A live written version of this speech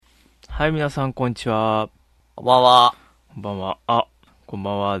はい、皆さん、こんにちは。こんばんは。こんばんは。あ、こん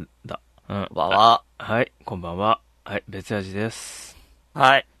ばんはだ。こんばんは。はい、こんばんは。はい、別味です。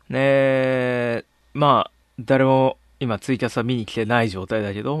はい。ねえ、まあ、誰も今ツイキャスは見に来てない状態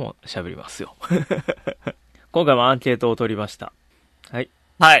だけども、喋りますよ。今回もアンケートを取りました。はい。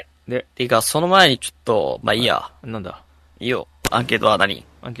はい。で、てか、その前にちょっと、まあいいや。なんだ。いいよ。アンケートは何？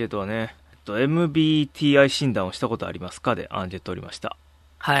アンケートはね、MBTI 診断をしたことありますかでアンケート取りました。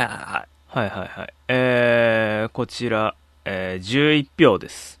はいはいはい。はいはいはい。こちら、11票で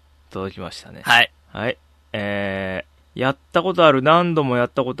す。届きましたね。はい。はい。やったことある、何度もやっ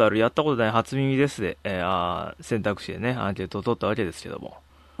たことある、やったことない、初耳ですで、選択肢でね、アンケートを取ったわけですけども。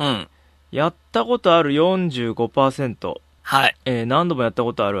うん。やったことある 45%、はい。何度もやった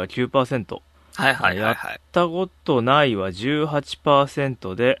ことあるは 9%、はいはいはいやはい。ったことないは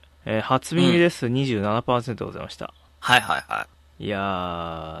 18% で、初耳です、27% でございました。はいはいはい。い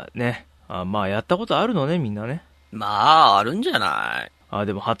やー、ね。まあ、やったことあるのね、みんなね。まあ、あるんじゃない？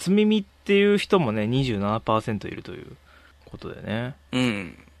でも初耳っていう人もね、27% いるということでね。う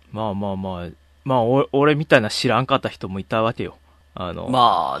ん。まあ、俺みたいな知らんかった人もいたわけよ。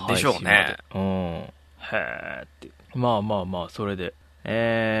まあ、でしょうね。うん。へーって。まあ、それで。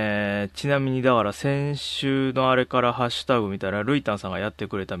ちなみにだから先週のあれからハッシュタグ見たら、ルイタンさんがやって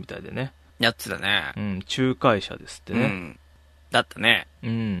くれたみたいでね。やってたね。うん、仲介者ですってね。うん。だったね。う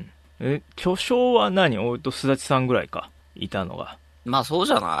ん。巨匠は何？すだちさんぐらいか。いたのが。まあそう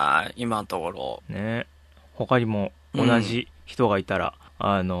じゃない今のところ。ね。他にも同じ人がいたら、教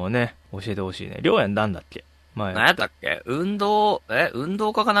えてほしいね。りょうやんなんだっけ前。何やったっけ？運動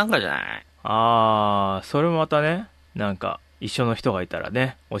家かなんかじゃない？それもまたね、なんか、一緒の人がいたら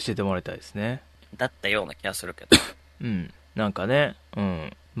ね、教えてもらいたいですね。だったような気がするけど。うん。なんかね、う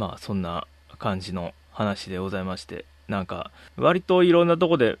ん。まあ、そんな感じの話でございまして。なんか、割といろんなと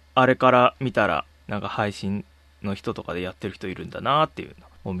こで、あれから見たら、なんか配信の人とかでやってる人いるんだなっていう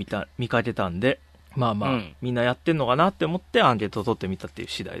のを見かけたんで、まあ、うん、みんなやってんのかなって思ってアンケートを取ってみたっていう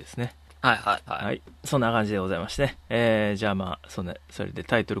次第ですね。はいはいはい。はい。そんな感じでございまして。じゃあまあ、それで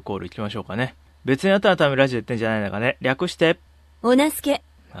タイトルコールいきましょうかね。別にあったらためラジオやってんじゃないのかね。略して、おなすけ。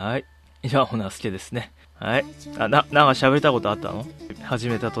はい。じゃあ、おなすけですね。はい。なんか喋りたことあったの？始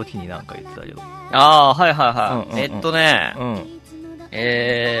めた時になんか言ってたけど。はいはいはい。うん。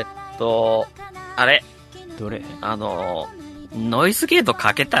あれどれ？ノイズゲート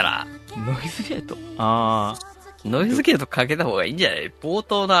かけたら？ノイズゲート？ノイズゲートかけた方がいいんじゃない？冒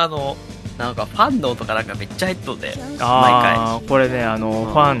頭のなんかファンの音かなんかめっちゃ入っとんで。毎回。これね、フ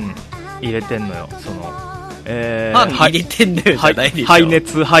ァン入れてんのよ。ファン入れてんのよじゃないでしょ。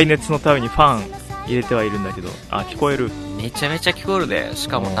排熱のためにファン入れてはいるんだけど、聞こえる？めちゃめちゃ聞こえるで。し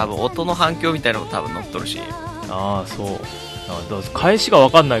かも多分音の反響みたいなのも多分乗っとるし。そう。だから返しがわ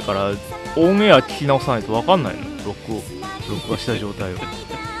かんないから、オンエア聞き直さないとわかんないのよ。録画した状態を。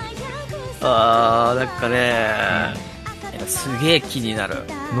なんかね、すげえ気になる。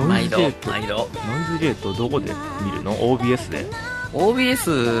ノイズゲート。毎度。ノイズゲートどこで見るの？ OBS で。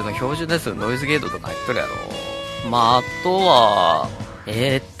OBS の標準のやつのノイズゲートとか入っとるやろ。まあ、あとは、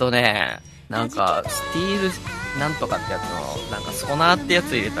なんか、スティールなんとかってやつの、なんかソナーってや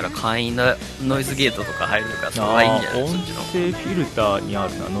つ入れたら簡易のノイズゲートとか入るから、それはいいんじゃない？音声フィルターにあ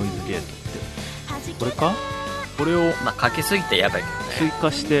るな、ノイズゲートって。これか？これを、まあ、かけすぎてやばいけどね。追加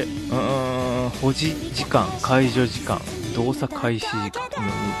して、保持時間、解除時間、動作開始時間、よ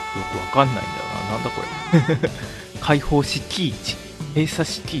くわかんないんだよな。なんだこれ。開放式位置、閉鎖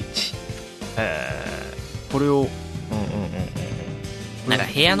式位置。これを、なんか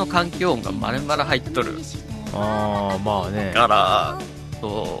部屋の環境音が丸々入っとる。まあね。だから、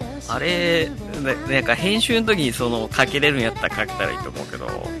そう、あれ、なんか編集の時にかけれるんやったらかけたらいいと思うけど。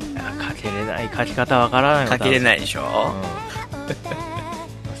かけれない、書き方わからない。かけれないでしょ、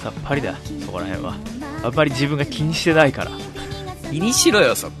さっぱりだ、そこら辺は。あんまり自分が気にしてないから。気にしろ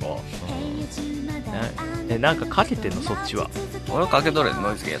よ、そこ。なんかかけてんの、そっちは。俺かけとる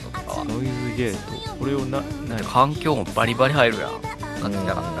ノイズゲートとかは。ノイズゲート、これを環境音バリバリ入るやん。かけ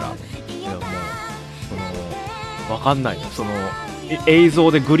たかったら。いや、もう、わかんないよ。映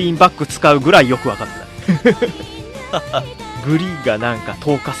像でグリーンバック使うぐらいよくわかってない。グリーンがなんか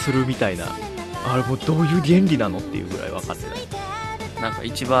透過するみたいな、あれもうどういう原理なのっていうぐらい分かってない。なんか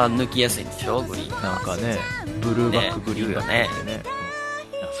一番抜きやすいんでしょ、グリーン。なんかね、ブルーバックグリーンバックってね。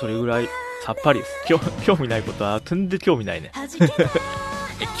それぐらいさっぱりです。興味ないことは全然興味ないね。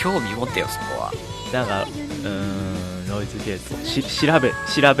興味持ってよ、そこは。なんかノイズゲート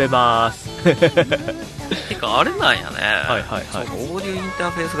調べまーす。てかあれなんやね。はいはいはい。オーディオインタ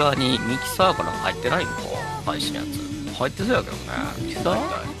ーフェース側にミキサーから入ってないのか、配信のやつ。入ってそうやけどね。ミキサー？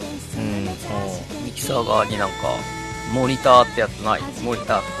ミキサー側になんかモニターってやつない？モニ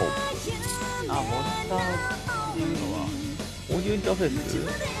ターとこう、モニターっていうのはオーディオインターフェース？そう、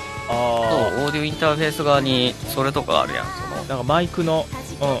オーディオインターフェース側にそれとかあるやん。なんかマイクの、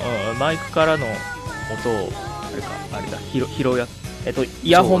マイクからの音をあれだ拾うやつ、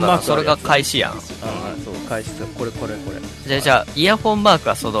イヤホンマーク、それが開始やん。そう開始、これじゃあイヤホンマーク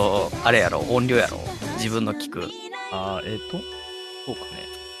はそのあれやろ、音量やろ、自分の聞く。そうか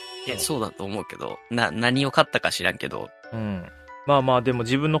ね。そうだと思うけど、何を買ったか知らんけど。まあでも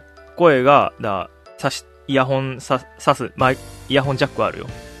自分の声がイヤホン挿すイヤホンジャックあるよ。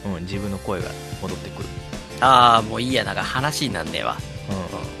自分の声が戻ってくる。もういいや、なんか話になんねえわ。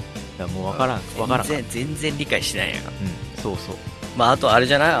だもうわからん。全然理解しないやん。そう。あとあれ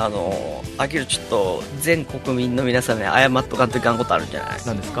じゃない、アキラちょっと全国民の皆さんに謝っとかんといかんことあるんじゃない？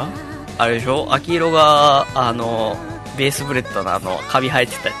何ですか？あれでしょ、アキロがベースブレッドのカビ生え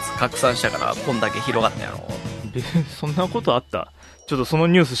てたやつ拡散したからこんだけ広がったやろ。そんなことあった？ちょっとその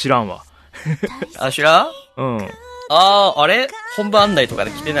ニュース知らんわ。知らん？あれ本番案内とか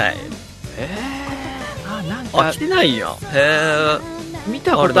で来てない？なんか来てないやん。見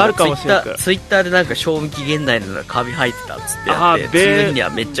たことあるかもしれないから。ツイッターでなんか賞味期限内のカビ生えてたっつってやって、次の日には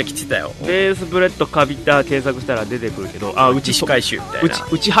めっちゃ来てたよ。ベースブレッドカビた検索したら出てくるけど、うち回収みたいな。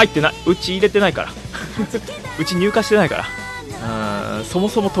うち入ってない、うち入れてないからうち入荷してないから、そも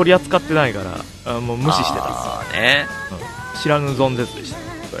そも取り扱ってないから、もう無視してた。ね、知らぬ存絶でした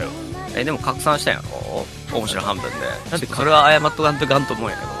それは。でも拡散したんやろ、面白半分で。だってそれは謝っとかんとかんと思う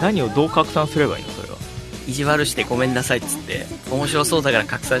んやけど。何をどう拡散すればいいのそれは。意地悪してごめんなさいっつって、面白そうだから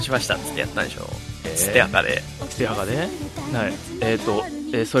拡散しましたっつってやったんでしょ。ステアカで。ステアカでね。は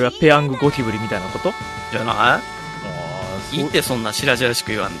い。それはペヤングゴキブリみたいなことじゃない？いいってそんな白々し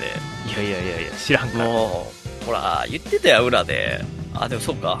く言わんで。いや知らんから。もうほら言ってたよ裏で。でも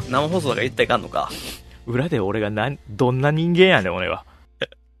そうか、生放送だから言ったらいかんのか。裏で俺がどんな人間やねん俺は。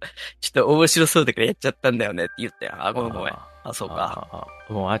ちょっと面白そうだからやっちゃったんだよねって言ったよ。ごめん。そうか。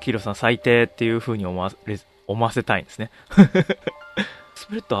もうアキロさん最低っていう風に思わせたいんですね。ス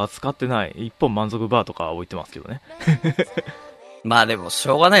プレッド扱ってない。一本満足バーとか置いてますけどね。でもし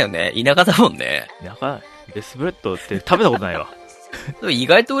ょうがないよね。田舎だもんね。田舎ベースブレッドって食べたことないわ。意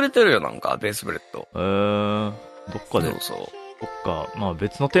外と売れてるよ、なんかベースブレッド。どっかで。そう。どっか、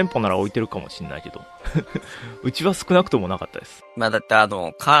別の店舗なら置いてるかもしんないけど。うちは少なくともなかったです。だってカ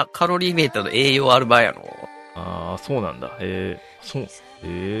ロリーメイトの栄養ある場合やろ。そうなんだ。も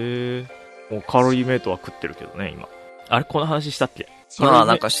うカロリーメイトは食ってるけどね、今。あれ、この話したっけ？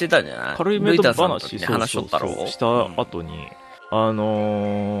なんかしてたんじゃない？カロリーメイト話、話しとったろ。した後に、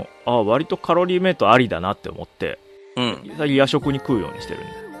割とカロリーメイトありだなって思って、夜食に食うようにしてる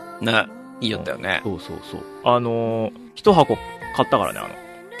んだよ。ね。いいよったよね。そう。一箱買ったからね、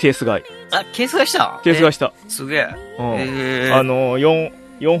ケース買い。ケース買いした？ケース買いした。すげえ。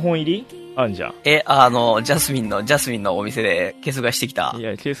4本入りあんじゃん。ジャスミンのお店でケース買いしてきた。い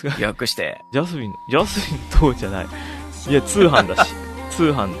や、ケース買い。予約して。ジャスミンとじゃない。いや、通販だし。通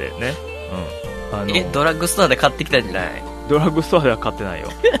販でね。ドラッグストアで買ってきたんじゃない？ドラッグストアでは買ってないよ。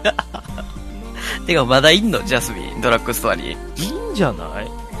てか、まだいんの？ジャスミン、ドラッグストアに。いいんじゃない？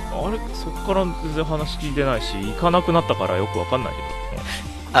そっから全然話聞いてないし、行かなくなったからよくわかんないけ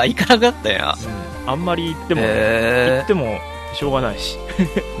ど。行かなくなったんや。あんまり行ってもしょうがないし。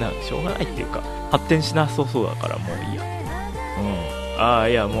しょうがないっていうか、発展しなそうだからもういいや。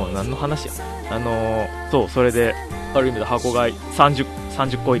いや、もう何の話や。それで、カロリーメイト箱買い30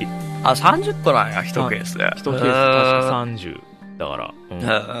個入り。30個なんや、1ケースで。1ケース確か30だから、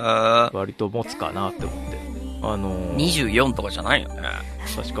割と持つかなって思って。24とかじゃないよね。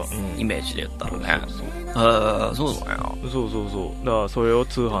確か、イメージで言ったらね。そうだよ。そう。だからそれを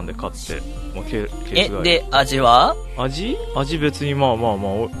通販で買って、ケース買い。で、味は？味別にバ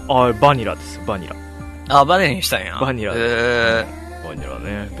ニラです、バニラ。バニラにしたんや。バニラで。バニラ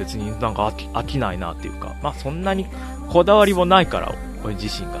ね。別になんか飽きないなっていうか、そんなにこだわりもないから、俺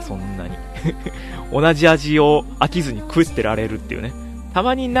自身がそんなに。同じ味を飽きずに食ってられるっていうね。た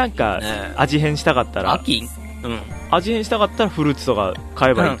まになんか、味変したかったら、味変したかったらフルーツとか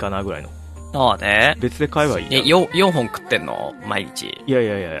買えばいいかなぐらいの。ね。別で買えばいい。4本食ってんの？毎日。いや、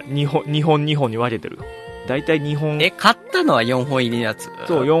2本に分けてる。だいたい2本。買ったのは4本入りのやつ？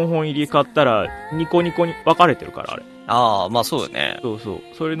そう、4本入り買ったら、2個に分かれてるから、あれ。そうよね。そう。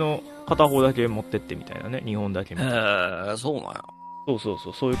それの片方だけ持ってってみたいなね。2本だけみたいな。そうなんや。そう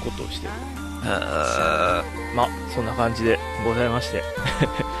いうことをしてる。そんな感じでございまして。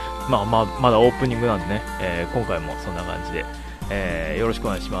まだオープニングなんでね、今回もそんな感じで、よろしくお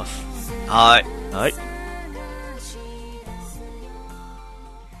願いします。はい。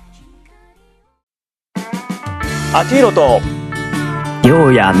あきひろとよ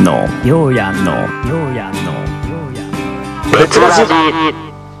うやんの別ラジ。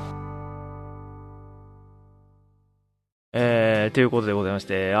ということでございまし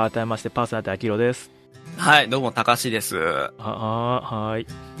て、改めましてパーソナリティあきひろです。はい、どうも、たかしです。はい。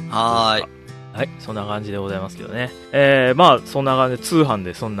はい。はい、そんな感じでございますけどね。まあ、そんな感じで通販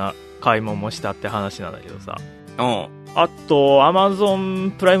でそんな買い物もしたって話なんだけどさ。うん。あと、アマゾ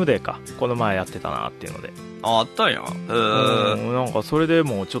ンプライムデーか。この前やってたなっていうので。あったんや。なんかそれで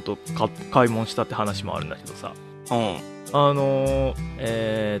もうちょっと買い物したって話もあるんだけどさ。うん。Fire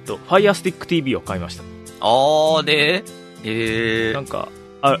Stick TV を買いました。で、なんか、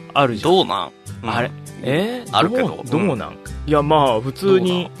あるじゃん。どうなん、あれあるけど。どうなん、いや、まあ、普通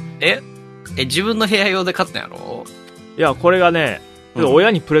に。自分の部屋用で買ったんやろ？いや、これがね、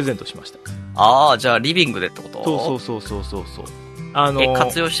親にプレゼントしました。じゃあリビングでってこと？そう。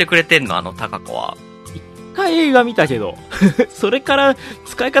活用してくれてんのタカ子は。一回映画見たけど、それから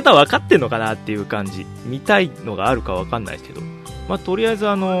使い方分かってんのかなっていう感じ。見たいのがあるか分かんないですけど。まあ、とりあえず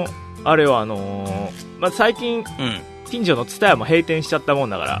あれはまあ、最近、近所のツタヤも閉店しちゃったもん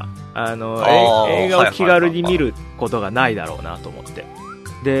だから、映画を気軽に見ることがないだろうなと思って。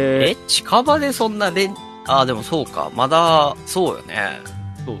で、近場でそんなでもそうか。まだ、そうよね。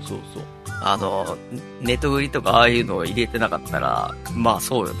そう。ネットフリとかああいうのを入れてなかったら、まあ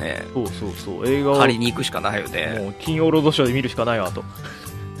そうよね。そう。映画を借りに行くしかないよね。もう金曜ロードショーで見るしかないわと。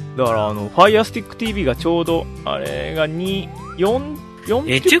だからFire Stick TV がちょうど、あれが4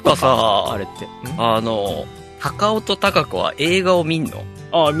っていうかさ、あれって。高尾と高子は映画を見んの？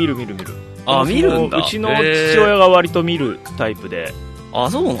見る。見るんだ。うちの父親が割と見るタイプで。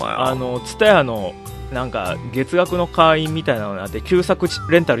そうなんや。ツタヤの、なんか、月額の会員みたいなのがあって、旧作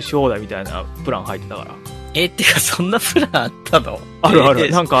レンタルし放題みたいなプラン入ってたから。てか、そんなプランあったの？ある。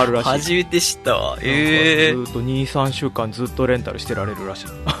なんかあるらしい。初めて知ったわ。ずっと2、3週間ずっとレンタルしてられるらしい。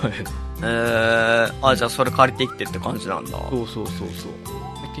じゃあそれ借りてきてって感じなんだ。そう。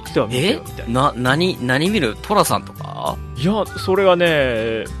来ては見てよみたいな。何見る？トラさんとか？いや、それが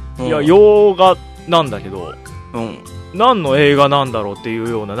ね、洋画なんだけど、何の映画なんだろうっていう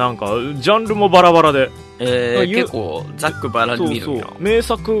ような、なんか、ジャンルもバラバラで。結構、ざっくばらに見るんや。そう。名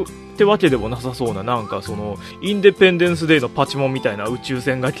作ってわけでもなさそうな、なんかインデペンデンスデイのパチモンみたいな宇宙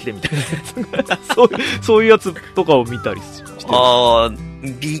船が来てみたいなやつそういうやつとかを見たりして。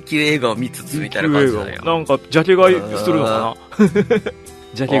B 級映画を見つつみたいな感じなんや。なんか、ジャケ買いするのかな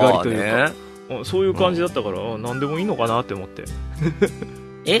ジャケ狩りというか、そういう感じだったから、何でもいいのかなって思って。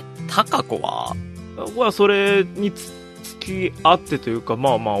高子は僕はそれに付き合ってというか、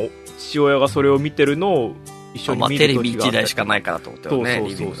まあ、父親がそれを見てるのを一緒に見る時があって。テレビ1台しかないからと思ってよね、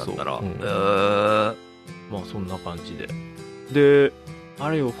リビングだったら。まあ、そんな感じで。で、あ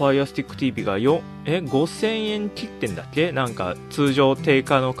れよ、Fire Stick TV が5000円切ってんだっけ？なんか、通常定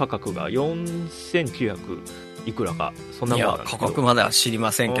価の価格が4900いくらか、そんなもんなんだけど。価格までは知り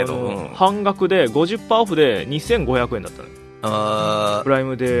ませんけど、半額で 50% オフで2500円だったの。プライ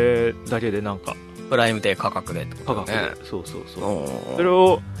ムデーだけでなんか。プライムデー価格でってことね。価格で。そう。それ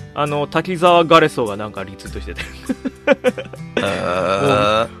を、滝沢ガレソがなんかリツイートしてて。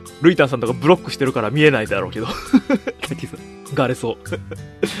ルイタンさんとかブロックしてるから見えないだろうけど。滝沢ガレソ。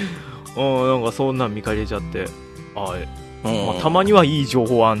なんかそんなん見かけちゃって。まあ、たまにはいい情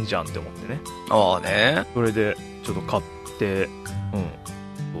報あんじゃんって思ってね。それでちょっと買って、そ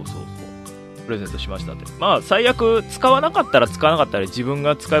うプレゼントしましたって。まあ最悪使わなかったら自分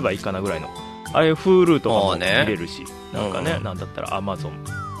が使えばいいかなぐらいの。ああいう Hulu とかも見れるし、なんかね、なんだったら Amazon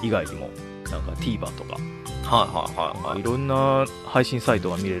以外にもなんか TVer とか、いろんな配信サイト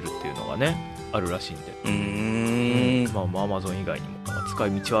が見れるっていうのがねあるらしいんで、まあ Amazon 以外にもなんか使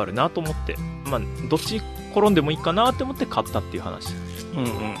い道はあるなと思って、まあどっち転んでもいいかなって思って買ったっていう話。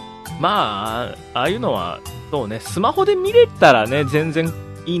まあああいうのはそうね、スマホで見れたらね全然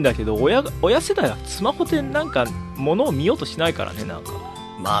いいんだけど、親世代はスマホでなんか物を見ようとしないからね、なんか。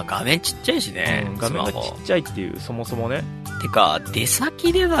まあ画面ちっちゃいしね、画面がちっちゃいっていうそもそもね。てか出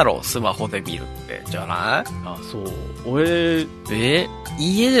先でだろう、スマホで見るってじゃない？そう。俺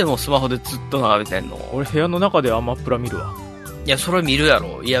家でもスマホでずっと眺めてんの？俺部屋の中でアマプラ見るわ。いや、それは見るや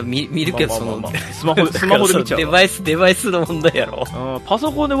ろ。いや、見るけど、スマホで見ちゃう。デバイスの問題やろ。パ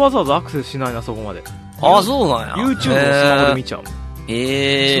ソコンでわざわざアクセスしないな、そこまで。そうなんや。YouTube をスマホで見ちゃう。ス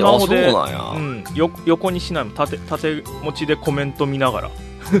マホで、そうなんや。横にしないもん。縦持ちでコメント見ながら。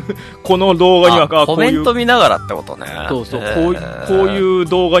この動画にはコメント見ながらってことね。そう。こういう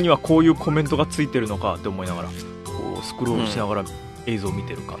動画にはこういうコメントがついてるのかって思いながら、こうスクロールしながら映像を見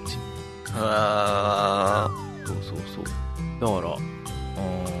てる感じ。そう。だから、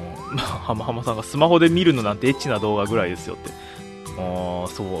まあ、浜浜さんがスマホで見るのなんてエッチな動画ぐらいですよって。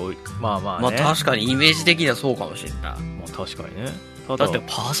そう、まあまあね。まあ確かにイメージ的にはそうかもしれない。まあ確かにね。だって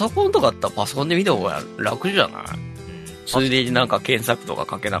パソコンとかあったらパソコンで見た方が楽じゃない？ついでになんか検索とか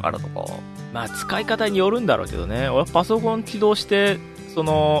かけながらとか。まあ使い方によるんだろうけどね。俺はパソコン起動して、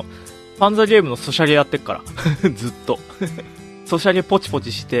パンザゲームのソシャゲやってっから。ずっと。ソシャゲポチポ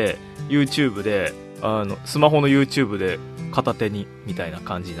チして、YouTube で、スマホの YouTube で片手に、みたいな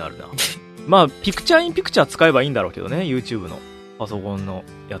感じになるな。まあ、ピクチャーインピクチャー使えばいいんだろうけどね。YouTube のパソコンの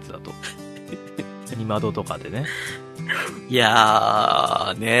やつだと。二窓とかでね。い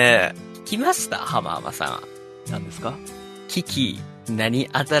やー、ね聞きました浜浜さん。何ですか？機器、何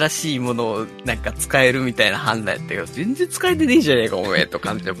新しいものをなんか使えるみたいな判断やったけど、全然使えてねえじゃねえか、おめえと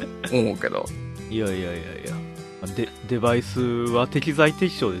感じで思うけど。いや。デバイスは適材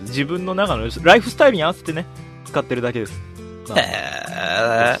適所です。自分の中のライフスタイルに合わせてね、使ってるだけです。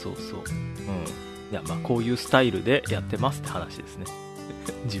へー。そう。いや、まあ、こういうスタイルでやってますって話ですね。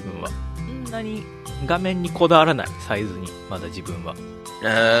自分は。そんなに画面にこだわらない、サイズに、まだ自分は。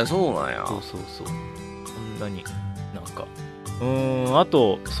そうなんや。そう。そんなに、なんか。あ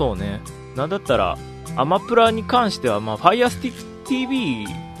と、そうね。なんだったら、アマプラに関しては、まあ、Fire Stick TV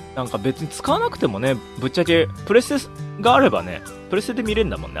なんか別に使わなくてもね、ぶっちゃけ、プレステがあればね、プレステで見れるん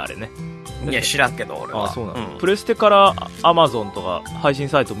だもんね、あれね。いや、知らんけど、俺は。そうなの、プレステから Amazon とか配信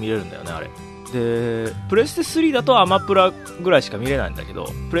サイト見れるんだよね、あれ。で、プレステ3だとアマプラぐらいしか見れないんだけど、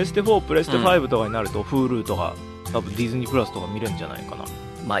プレステ4、プレステ5とかになると、Hulu とか、多分ディズニープラスとか見れるんじゃないかな。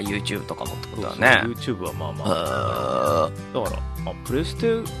まあ YouTube とかもってことだね。YouTube はまあまあ。だから、プレス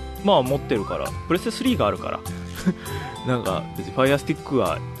テ、まあ持ってるから、プレステ3があるから、なんか別に Fire Stick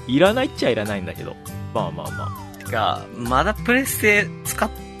はいらないっちゃいらないんだけど、まあ。てか、まだプレステ使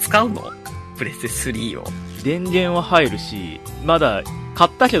うの？プレステ3を。電源は入るし、まだ買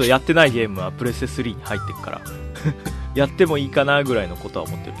ったけどやってないゲームはプレステ3に入ってるから、やってもいいかなぐらいのことは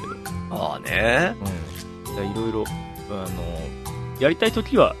思ってるけど。ああね。いろいろ、やりたい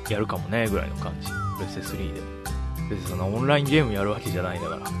時はやるかもねぐらいの感じ。プレステ3で。別にそのオンラインゲームやるわけじゃないんだ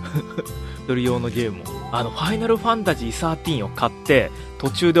から。一人用のゲームを。ファイナルファンタジー13を買って、途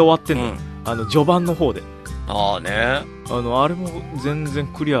中で終わってんの。序盤の方で。ああね。あれも全然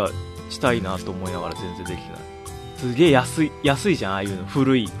クリアしたいなと思いながら全然できてない。すげえ安いじゃん、ああいうの。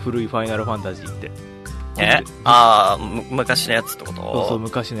古いファイナルファンタジーって。昔のやつってこと？そう、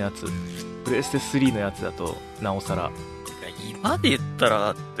昔のやつ。プレステ3のやつだと、なおさら。今で言ったら、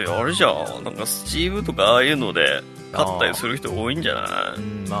だってあれじゃん。なんかスチームとかああいうので、買ったりする人多いんじゃない？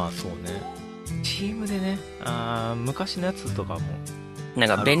まあそうね。チームでね、昔のやつとかも。なん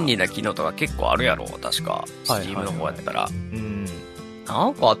か便利な機能とか結構あるやろ、確か。スチームの方やったら。な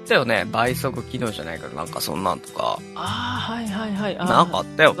んかあったよね。倍速機能じゃないけど、なんかそんなんとか。はい。なんかあっ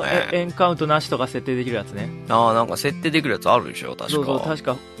たよね。エンカウントなしとか設定できるやつね。なんか設定できるやつあるでしょ、確か。そう、確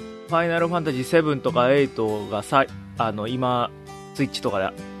か。ファイナルファンタジー7とか8が今、スイッチとかで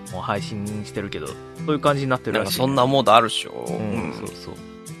もう配信してるけど、そういう感じになってるらしい、なんかそんなモードあるでしょ。そう。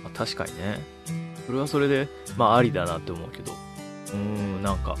確かにね。それはそれで、まあありだなって思うけど。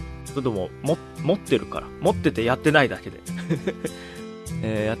なんか、それとも、持ってるから。持っててやってないだけで。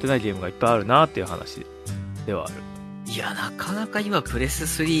やってないゲームがいっぱいあるなっていう話ではある。いや、なかなか今プレス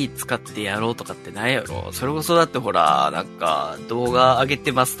3使ってやろうとかってないやろ。それこそだってほら、なんか動画上げ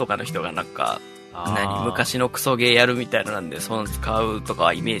てますとかの人がなんか、昔のクソゲーやるみたいななんで、その使うとか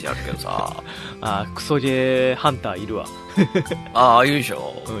はイメージあるけどさ。クソゲーハンターいるわ。いるでし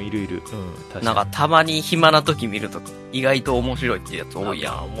ょ。いる。確かに。なんかたまに暇な時見ると意外と面白いってやつ多い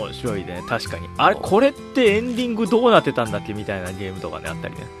やん。面白いね、確かに。あれ、これってエンディングどうなってたんだっけみたいなゲームとかね、あった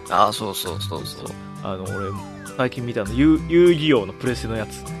りね。そう。俺、最近見たの、遊戯王のプレステのや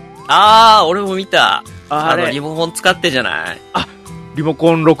つ。俺も見た。リモコン使ってじゃない？リモ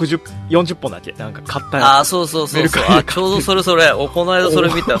コン40本だっけなんか買ったやつ。そう。ちょうどそれ。この間それ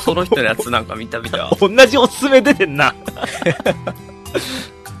見た。その人のやつなんか見た。同じおすすめ出てんな。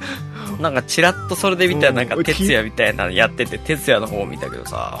なんかチラッとそれで見たらなんか哲也みたいなのやってて、哲也の方を見たけど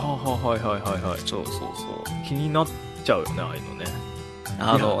さ。はい。そう。気になっちゃうよね、ああいうのね。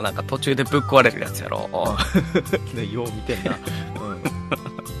なんか途中でぶっ壊れるやつやろ。よう見てんな。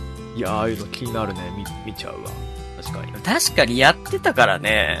いや、ああいうの気になるね。見ちゃうわ。確かにやってたから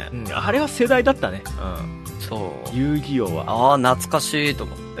ね。あれは世代だったね。そう。遊戯王は。懐かしいと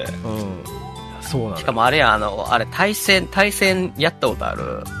思って。そうなんだ。しかもあれ対戦やったことあ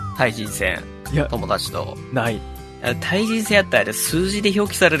る？対人戦。友達と。ない。対人戦やったらあれ数字で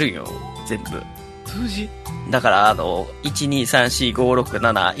表記されるんよ。全部。数字？だから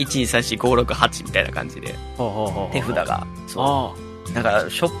1234567、1234568みたいな感じで。手札が。そう。だから、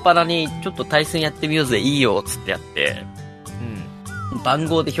しょっぱなに、ちょっと対戦やってみようぜ、いいよ、つってやって、番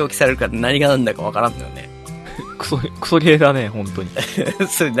号で表記されるから何が何だかわからんのよね。クソゲーだね、本当に。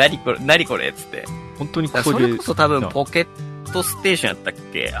それ何これつって。本当にクソゲー。それこそ多分ポケットステーションやったっ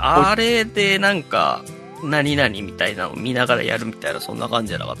け、あれでなんか、何々みたいなのを見ながらやるみたいな、そんな感じ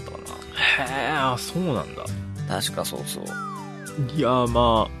じゃなかったかへえ、そうなんだ。な。確かそうそう。いや、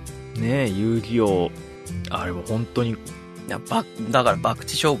まあ、ねえ、遊戯王、あれも本当に。だから博打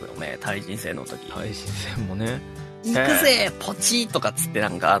勝負よね、対人戦の時。対人戦もね。行くぜポチーとかっつってな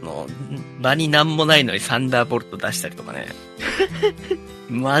んか場になんもないのにサンダーボルト出したりとかね。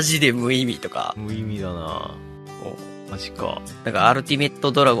マジで無意味とか。無意味だな。マジか。なんかアルティメッ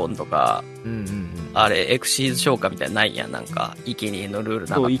トドラゴンとか、あれエクシーズ消化みたいなないやん、なんか、生贄のルール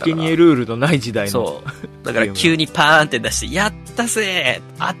なかったから。そう、生贄ルールのない時代の。そう。だから急にパーンって出して、やったぜ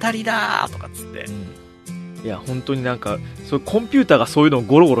当たりだーとかっつって。いや、本当になんか、そういうコンピューターがそういうのを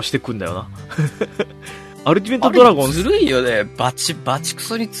ゴロゴロしてくんだよな。アルティメットドラゴン。ずるいよね。バチク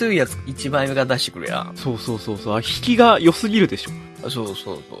ソに強いやつ1枚目が出してくるやん。そう。引きが良すぎるでしょ。そう。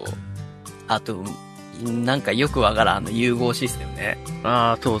あと、なんかよくわからん融合システムね。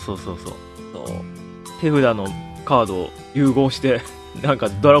ああ、そう。手札のカードを融合して、なんか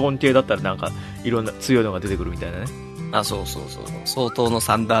ドラゴン系だったらなんかいろんな強いのが出てくるみたいなね。あ、そう。相当の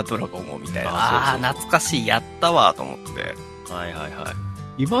サンダードラゴンをみたいな。ああ、懐かしい。やったわ、と思って。は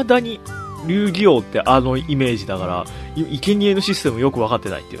い。未だに、遊戯王ってあのイメージだから、生贄のシステムよく分かって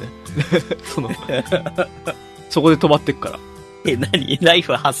ないっていうね。そこで止まってくから。何ライ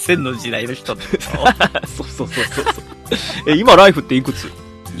フ8000の時代の人ってそう。今ライフっていくつ？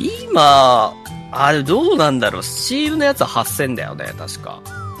今、あれどうなんだろう。スチームのやつは8000だよね、確か。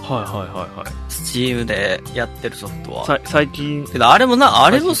はい。スチームでやってるソフトは。最近。けどあれも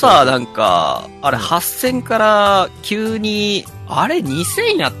さ、なんか、あれ8000から急に、あれ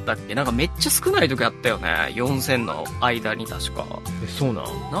2000やったっけ？なんかめっちゃ少ない時あったよね。4000の間に確か。そうなん？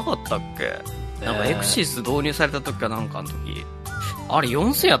なかったっけ？なんかエクシス導入された時かなんかの時。あれ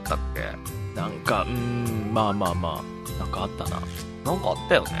4000やったっけ？なんか、まあ。なんかあったな。なんかあっ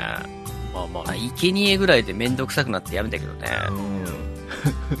たよね。まあ。生贄ぐらいでめんどくさくなってやめたけどね。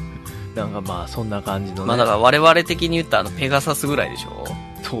なんかまあ、そんな感じのね。まあだから我々的に言ったらペガサスぐらいでしょ？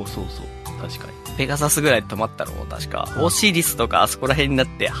そう。確かに。ペガサスぐらいで止まったろ確か。オシリスとかあそこら辺になっ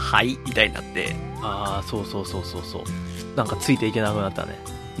て、はいみたいになって。ああ、そう。なんかついていけなくなったね。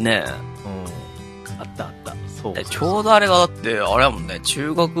ねえ。あった。そう。ちょうどあれがだって、あれやもんね、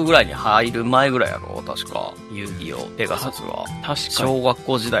中学ぐらいに入る前ぐらいやろ確か。遊戯王、ペガサスは。確かに。小学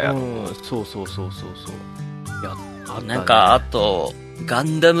校時代やろ。そう。なんか、あと、ガ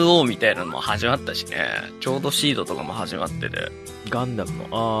ンダム王みたいなのも始まったしね。ちょうどシードとかも始まってて。ガンダム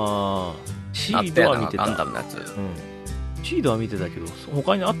の、シードは見てた。ガンダムのやつ。シードは見てたけど、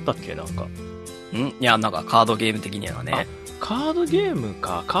他にあったっけなんか。いや、なんかカードゲーム的にはね。カードゲーム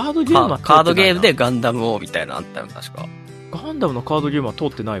か。カードゲームでガンダム王みたいなのあったよ、確か。ガンダムのカードゲームは通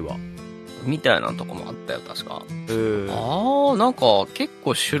ってないわ。みたいなとこもあったよ、確か。なんか結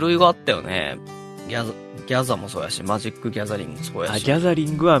構種類があったよね。ギャザもそうやし、マジックギャザリングもそうやし。ギャザリ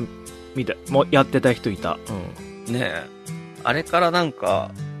ングは、もうやってた人いた。ねえ。あれからなん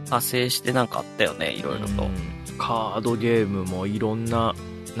か、派生してなんかあったよね、いろいろと。カードゲームもいろんな、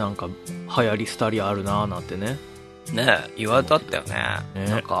なんか、流行り廃りあるなーなんてね。ねえ、言われたったよね。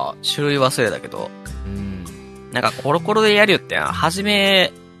なんか、種類忘れたけど。なんか、コロコロでやるよってはじ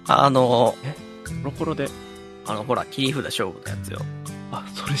め、コロコロでほら、切り札勝負のやつよ。あ、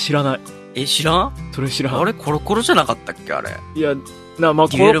それ知らない。知らん？それ知らん。あれ、コロコロじゃなかったっけあれ。いや、まあ、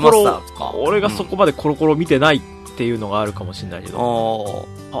コロコロ、俺がそこまでコロコロ見てないっていうのがあるかもしれないけど。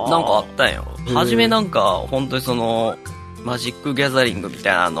なんかあったんよ。はじめなんか、本当にマジックギャザリングみ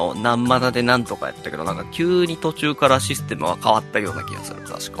たいな何マナでなんとかやったけど、なんか急に途中からシステムが変わったような気がする、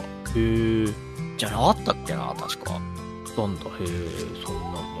確か。じゃなかったっけな、確か。なんだ、そんな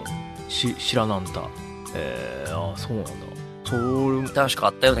の。知らなんだ。そうなんだ。それ確か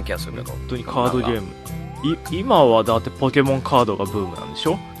あったような気がするけど。本当にカードゲーム。今はだってポケモンカードがブームなんでし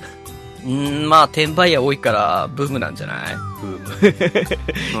ょ？まあ、転売屋多いからブームなんじゃない？ブ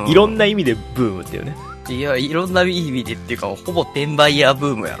ーム。いろんな意味でブームっていうね。いや、いろんな意味でっていうか、ほぼ転売屋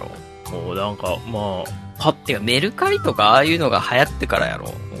ブームやろ。なんか、まあ、てかメルカリとかああいうのが流行ってからやろ。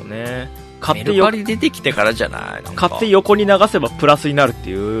もうね。メルカリ出てきてからじゃない？買って横に流せばプラスになるって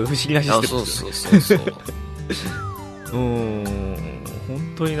いう不思議なシステムですよね。そう。本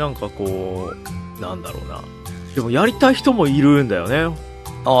当になんかこう、なんだろうな。でもやりたい人もいるんだよね。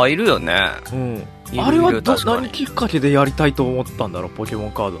いるよね。あれは何きっかけでやりたいと思ったんだろう、ポケモ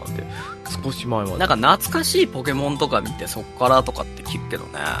ンカードなんて。少し前まで。なんか懐かしいポケモンとか見てそっからとかって聞くけど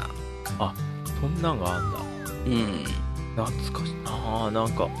ね。あ、そんなんがあんだ。うん。懐かしい。ああ、なん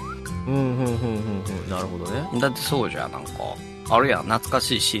か、なるほどね。だってそうじゃん、なんか。あるやん、懐か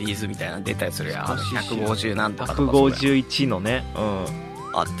しいシリーズみたいなの出たりするやん。150なんとかとか。151のね。うん。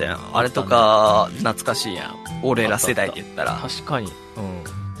あったやん。あれとか、懐かしいやん。俺ら世代で言ったら。確かに。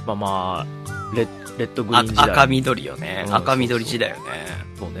うん。まあ、レッドグリーン時代。赤緑よね。赤緑時代よね。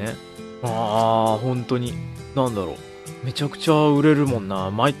そうね。ああ、本当に。なんだろう。めちゃくちゃ売れるもん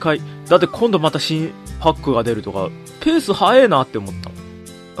な。毎回。だって今度また新パックが出るとか、ペース早いなって思ったもん。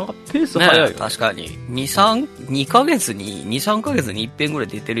なんかペース早いよ、ね。確かに。2ヶ月に、2、3ヶ月に一遍ぐらい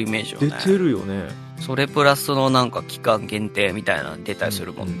出てるイメージよね。出てるよね。それプラスのなんか期間限定みたいなの出たりす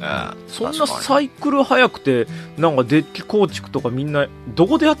るもんね。そんなサイクル早くて、なんかデッキ構築とかみんな、ど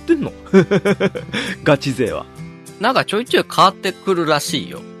こでやってんのガチ勢は。なんかちょいちょい変わってくるらしい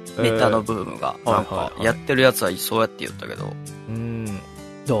よ。ネタのブームが。なんか、やってるやつはそうやって言ったけど。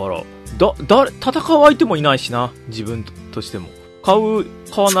だから、戦う相手もいないしな、自分としても。買わ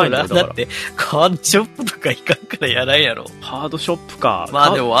ないんだよ、だから。だって、カードショップとか行かんからやらんやろ。ハードショップか。ま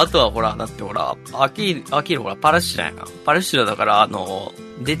あでも、あとはほら、だってほら、アキールほら、パレスチナやな。パレスチナだから、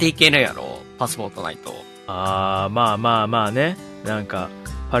出ていけないやろ。パスポートないと。まあね。なんか、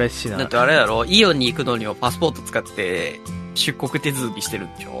パレスチナ。だってあれやろ、イオンに行くのにもパスポート使って、出国手続きしてる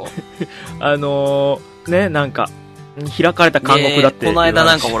んでしょね、なんか、開かれた監獄だって、この間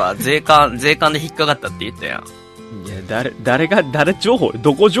なんかほら、税関で引っかかったって言ったやん。いや、誰情報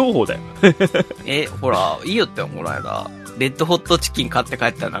どこ情報だよ。ほら、いいよってこの間。レッドホットチキン買って帰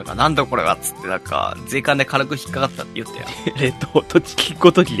ったらなんだこれがっつってなんか、税関で軽く引っかかったって言ったやん。レッドホットチキン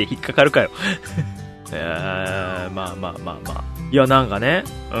ごときで引っかかるかよ。まあ。いや、なんかね、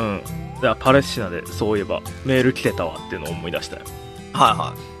うん。だからパレスチナでそういえばメール来てたわっていうのを思い出したよ。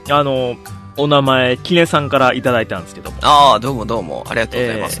はいはい。お名前、キネさんからいただいたんですけども。ああ、どうも、ありがとうご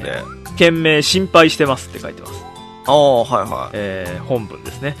ざいますね。件名心配してますって書いてます。ああ、はいはい。本文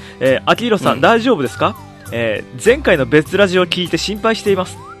ですね。あきひろさん、大丈夫ですか？前回の別ラジオを聞いて心配していま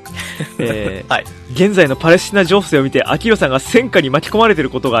す。はい。現在のパレスチナ情勢を見て、あきひろさんが戦火に巻き込まれている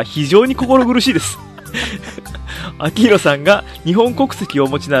ことが非常に心苦しいです。あきひろさんが日本国籍をお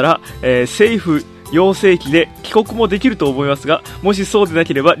持ちなら、政府要請期で帰国もできると思いますが、もしそうでな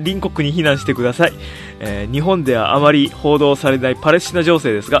ければ隣国に避難してください。日本ではあまり報道されないパレスチナ情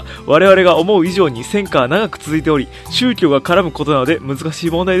勢ですが、我々が思う以上に戦火は長く続いており、宗教が絡むことなので難しい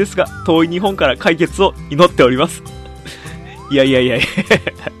問題ですが、遠い日本から解決を祈っております。いや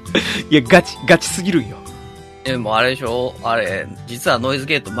ガチすぎるんよ。もうあれでしょ、あれ、実はノイズ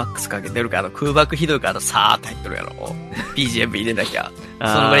ゲートマックスかけてるから、空爆ひどいからさーって入ってるやろ。BGM 入れなきゃ。そ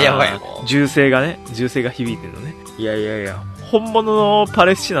のぐらいやばいやろ。銃声が響いてるのね。いや。本物のパ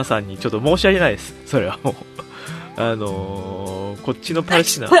レスチナさんにちょっと申し訳ないです。それはもう。こっちのパレ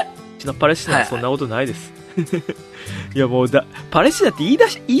スチナはそんなことないです。いやもうパレスチナって言い出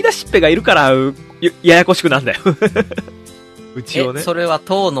しっぺがいるから、ややこしくなんだよ。うちをね。それは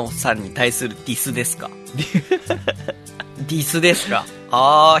東野さんに対するディスですか？ディスですか？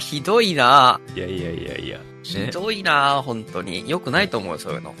ひどいな。いや。ひどいな、本当に。良くないと思うよ、そ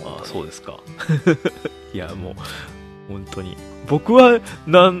ういうの。そうですか。いや、もう、本当に。僕は、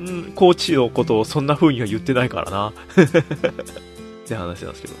コーチのことをそんな風には言ってないからな。って話な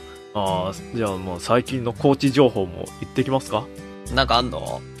んですけど。じゃあもう最近のコーチ情報も言ってきますか？なんかあん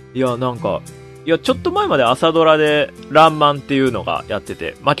の？いや、ちょっと前まで朝ドラで、らんまんっていうのがやって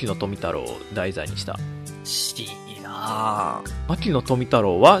て、牧野富太郎を題材にした。いいなぁ。牧野富太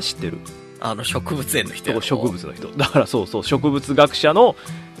郎は知ってる？植物園の人やろ。植物の人。だからそう、植物学者の、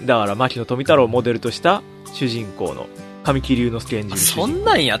だから牧野富太郎をモデルとした主人公の神木隆之介演じる主人公。そん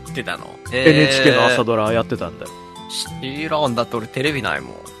なんやってたの？NHK の朝ドラやってたんだよ。知らんだって俺テレビないも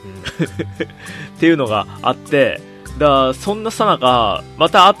ん。っていうのがあって、そんなさなか、ま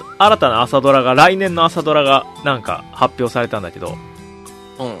た新たな朝ドラが、来年の朝ドラがなんか発表されたんだけど、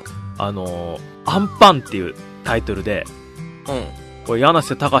アンパンっていうタイトルで、これ柳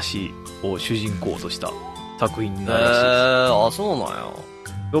瀬隆を主人公とした作品になるらしいです。そうなん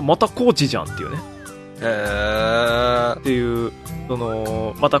や。また高知じゃんっていうね。っていう、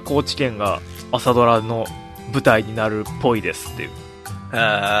また高知県が朝ドラの舞台になるっぽいですっていう。そうな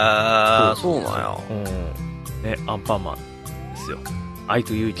んや。ね、アンパンマンですよ。愛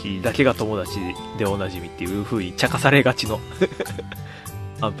と勇気だけが友達でおなじみっていう風に茶化されがちの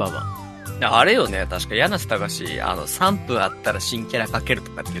アンパンマン。あれよね、確か柳瀬隆3分あったら新キャラかける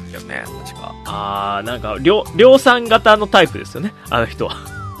とかって言ったよね、確か。なんか量産型のタイプですよね、あの人は。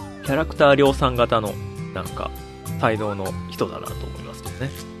キャラクター量産型のなんか才能の人だなと思いますけど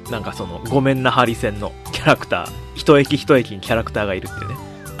ね。なんかそのごめんなハリセンのキャラクター、一駅一駅にキャラクターがいるっていうね。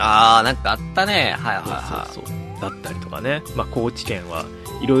なんかあったね。はいはいはい。そうだったりとかね。高知県は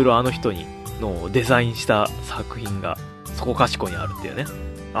いろいろあの人のデザインした作品がそこかしこにあるっていうね。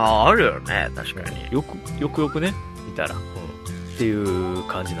あるよね、確かに。よくね、見たら、っていう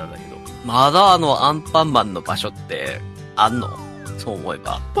感じなんだけど。まだアンパンマンの場所ってあんの？そう思え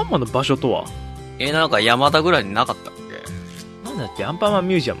ば。アンパンマンの場所とは？なんか山田ぐらいになかったっけ？なんだっけ、アンパンマン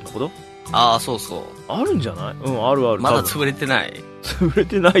ミュージアムのこと？そうそう。あるんじゃない？ある。まだ潰れてない？潰れ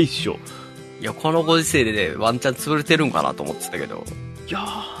てないっしょ。いや、このご時世でね、ワンチャン潰れてるんかなと思ってたけど。いや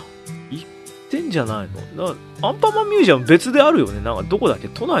ー、行ってんじゃないの？アンパンマンミュージアム別であるよね。なんかどこだっけ？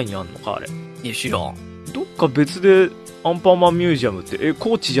都内にあんのかあれ。いや、知らん。どっか別でアンパンマンミュージアムって、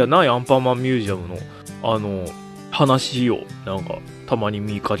高知じゃないアンパンマンミュージアムの、話を、なんか、たまに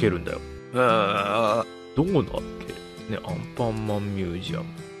見かけるんだよ。どこだっけね、アンパンマンミュージアム。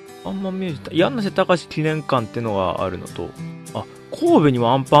アンパンマンミュージアム、柳瀬隆記念館ってのがあるのと、神戸に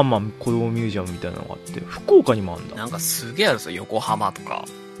もアンパンマン子供ミュージアムみたいなのがあって、福岡にもあるんだ。なんかすげえあるぞ、横浜とか。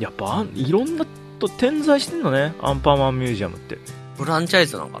やっぱ、いろんなと点在してんのね、アンパンマンミュージアムって。フランチャイ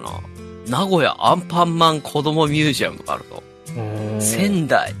ズなのかな？名古屋アンパンマン子供ミュージアムとかあるぞ。仙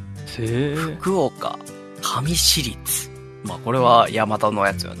台、福岡、上市立。これは山田の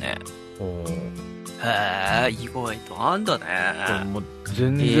やつよね。意外とあんだね。もう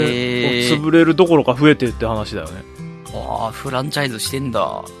全然、潰れるどころか増えてるって話だよね。フランチャイズしてん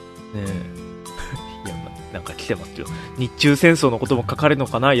だ。ねえ。いや、なんか来てますよ。日中戦争のことも書かれるの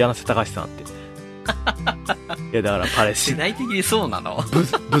かな、柳瀬隆さんって。いや、だから彼氏。世代的にそうなの？物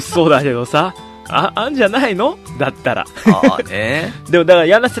騒だけどさ、あんじゃないの？だったら。ね。でもだから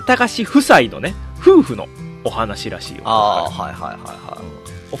柳瀬隆夫妻のね、夫婦のお話らしいよ。は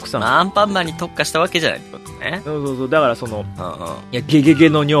い。奥さん。アンパンマンに特化したわけじゃないってことね。そう。だからいや、ゲゲゲ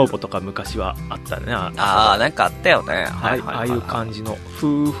の女房とか昔はあったね。なんかあったよね。ああいう感じの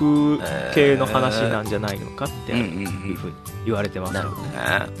夫婦系の話なんじゃないのかっていうふうに言われてますよね。なるほどね。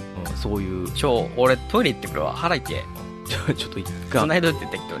そういう。俺トイレ行ってくるわ。腹痛い。ちょっと一回。繋いどいて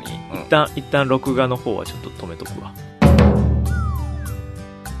適当に。一旦録画の方はちょっと止めとくわ。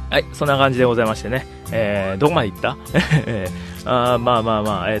はい、そんな感じでございましてね。どこまで行っ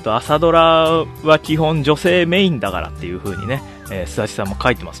た朝ドラは基本女性メインだからっていう風にね、須田さんも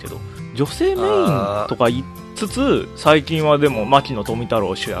書いてますけど、女性メインとか言いつつ、最近はでも牧野富太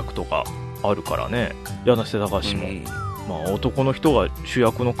郎主役とかあるからね、柳瀬隆も。男の人が主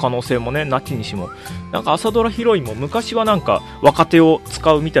役の可能性もね、なきにしも。なんか朝ドラヒロインも昔はなんか若手を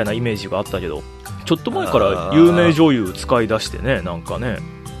使うみたいなイメージがあったけど、ちょっと前から有名女優使い出してね、なんかね、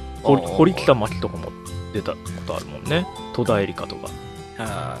堀北真希とかも出たことあるもんね。戸田恵梨香とか。なん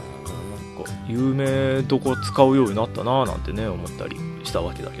か有名どこ使うようになったなぁなんてね思ったりした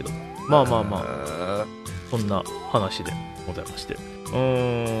わけだけど、そんな話でございまして、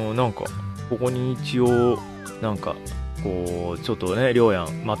なんかここに一応なんかこうちょっとね、りょうや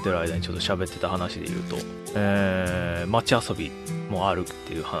ん待ってる間にちょっと喋ってた話で言うと、街遊びもあるっ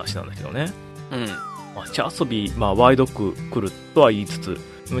ていう話なんだけどね。街遊び、ワイドク来るとは言いつつ、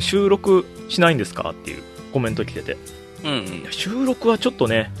収録しないんですかっていうコメント来てて、収録はちょっと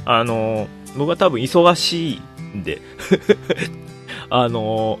ね、僕は多分忙しいんで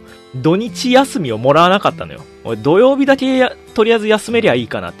土日休みをもらわなかったのよ。俺土曜日だけとりあえず休めりゃいい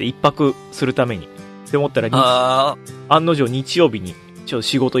かなって一泊するためにって思ったら、案の定日曜日にちょっと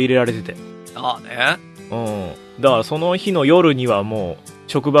仕事入れられてて。だからその日の夜にはもう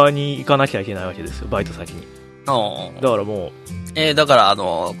職場に行かなきゃいけないわけですよ、バイト先に。だからもうだから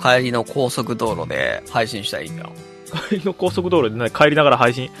帰りの高速道路で配信したらいいんだよ。帰りの高速道路で、ね、帰りながら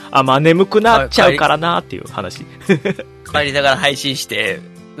配信。眠くなっちゃうからなっていう話。帰りながら配信して、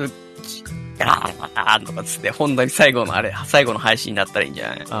とかつって、本当に最後の配信になったらいいんじ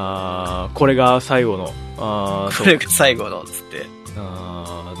ゃない？これが最後の。これが最後の、つって。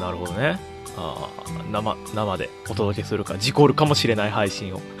なるほどね。生でお届けするか、事故るかもしれない配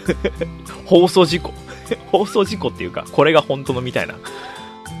信を。放送事故。放送事故っていうか、これが本当のみたいな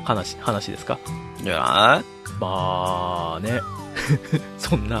話ですか？いやね。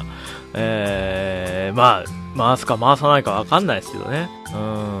そんな、回すか回さないか分かんないですけどね。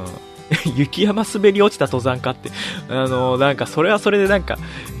雪山滑り落ちた登山家って、なんかそれはそれでなんか、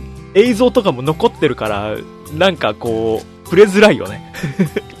映像とかも残ってるから、なんかこう、触れづらいよね。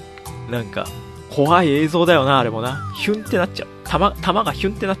なんか、怖い映像だよな、あれもな。ヒュンってなっちゃう。弾がヒ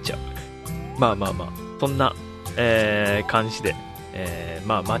ュンってなっちゃう。そんな、感じで。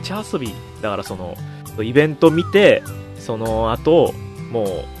街遊び、だからイベント見て、その後、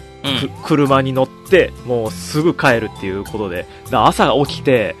もう、車に乗ってもうすぐ帰るっていうことで、だから朝起き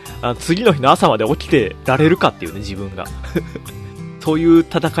て次の日の朝まで起きてられるかっていうね、自分がそういう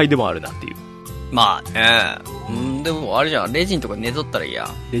戦いでもあるなっていう。まあね、でもあれじゃん、レジンとか寝とったらいいや。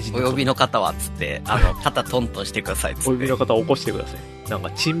お呼びの方はっつって肩トントンしてくださいっつって、お呼びの方起こしてください。なん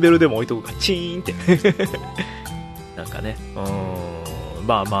かチンベルでも置いとくか、チーンってなんかね、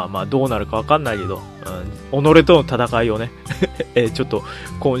まあどうなるか分かんないけど、己との戦いをねちょっと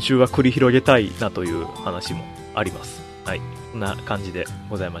今週は繰り広げたいなという話もあります。はい、こんな感じで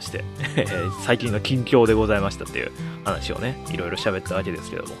ございまして最近の近況でございましたっていう話をね、いろいろ喋ったわけです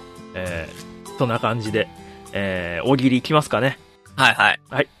けども、そんな感じで、大喜利いきますかね。はいはい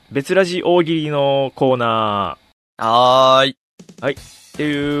はい、別ラジ大喜利のコーナー。はい。って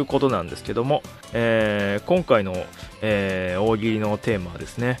いうことなんですけども、今回の、大喜利のテーマはで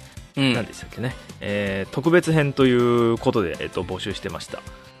すね、何でしたっけね、特別編ということで、募集してました。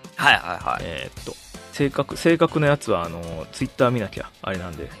はいはいはい。正確なやつはツイッター見なきゃあれな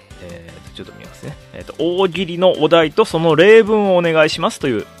んで、ちょっと見ますね。大喜利のお題とその例文をお願いしますと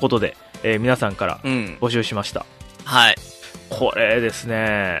いうことで、皆さんから募集しました。はい。これです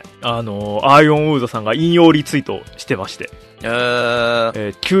ね、アーヨンウードさんが引用リツイートしてまして、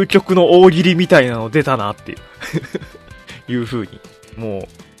究極の大喜利みたいなの出たなっていういう風に、も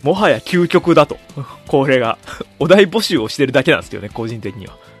はや究極だとこれがお題募集をしてるだけなんですけどね、個人的に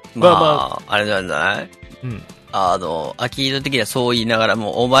は。あれなんじゃない？アキード的にはそう言いながら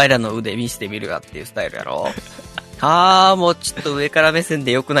も、お前らの腕見せてみるかっていうスタイルやろもうちょっと上から目線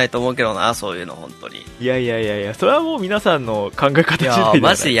で良くないと思うけどな、そういうの本当に。いや、それはもう皆さんの考え方次第だよね。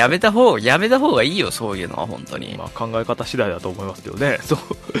マジでやめた方がいいよ、そういうのは本当に。考え方次第だと思いますけどね。そ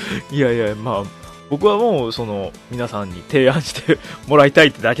う。いや、僕はもう皆さんに提案してもらいたい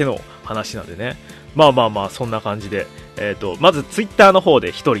ってだけの話なんでね。そんな感じで、まずツイッターの方で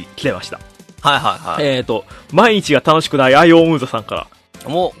一人来てました。はいはいはい。毎日が楽しくないアイオンウードさんから。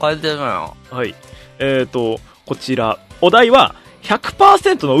もう変えてるなよ。はい。こちら、お題は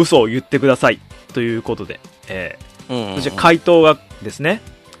 100% の嘘を言ってくださいということで、そして回答がですね、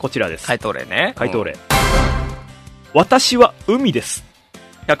こちらです。回答例ね。回答例。私は海です。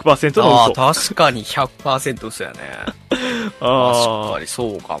100% の嘘。確かに 100% 嘘やね。確かに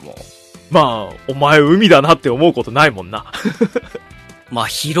そうかも。お前海だなって思うことないもんな。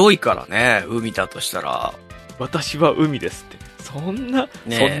広いからね、海だとしたら。私は海ですって。そんな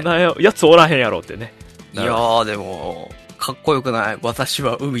やつおらへんやろってね。いやーでも、かっこよくない？私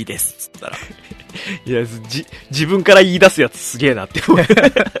は海ですっつったら。いや、自分から言い出すやつすげえなって思う。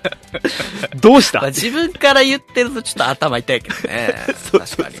どうした？自分から言ってるとちょっと頭痛いけどね。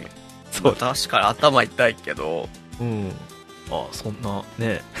確かに。そう。確かに頭痛いけど。そんな、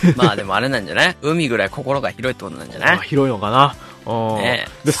ね。でもあれなんじゃない？海ぐらい心が広いってことなんじゃない？広いのかな。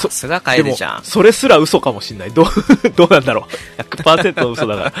さすがカエルじゃん。それすら嘘かもしんない。どうなんだろう。100% の嘘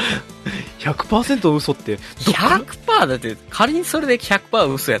だから。100% の嘘って。100% だって、仮にそれで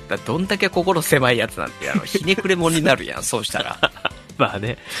 100% 嘘やったらどんだけ心狭いやつなんて、ひねくれ者になるやん、そうしたら。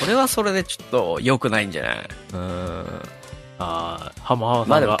ね。それはそれでちょっと良くないんじゃない？浜さん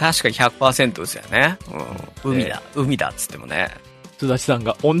が。でも確かに 100% 嘘やね。海だっつってもね。津田さん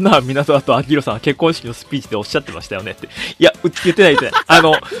が、女は港だとアキロさんは結婚式のスピーチでおっしゃってましたよねって。いや、言ってない。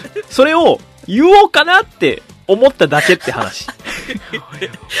それを言おうかなって思っただけって話。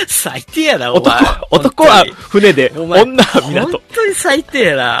最低やな、お前。男は船で、女は港。本当に最低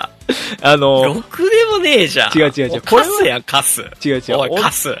やな。ろくでもねえじゃん。違う。カスやん、カス。違う。おい、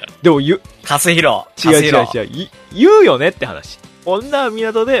カス。でもカスヒロ。違う。言うよねって話。女は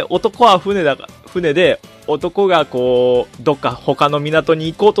港で、男は船で、男がどっか他の港に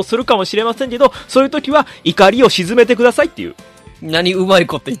行こうとするかもしれませんけど、そういう時は怒りを鎮めてくださいっていう。何うまい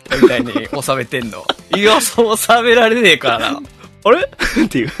こと言ったみたいに収めてんの？いや、そう収められねえからな。あれっ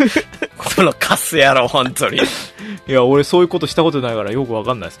ていう。このカス野郎、本当に。いや、俺そういうことしたことないからよくわ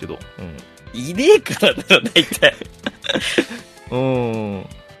かんないですけど。いねえからだろ、大体。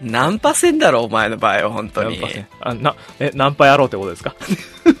ナンパせんだろ、お前の場合は、本当に。ナンパやろうってことですか？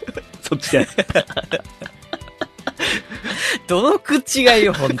そっちで。どの口がいい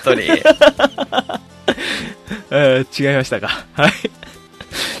よ、本当に。違いましたか。はい。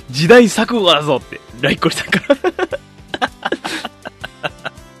時代錯誤だぞって、ライコリさんから。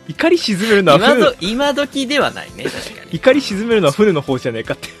怒り沈めるのは今時ではないね、確かに。怒り沈めるのは船の方じゃねえ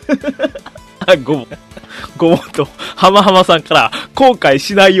かって。ごもと、浜さんから、後悔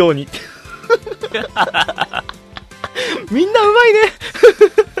しないようにって。みんなうまいね。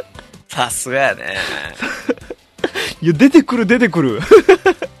さすがやね。いや、出てくる。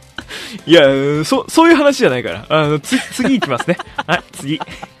いや、そういう話じゃないから。次行きますね。はい、次。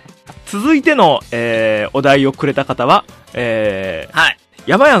続いての、お題をくれた方は、はい。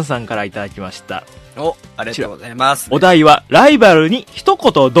山やんさんからいただきました。お、ありがとうございます。お題は、ライバルに一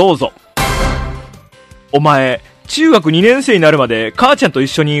言どうぞ。お前、中学2年生になるまで母ちゃんと一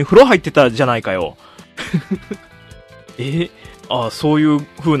緒に風呂入ってたじゃないかよ。そういう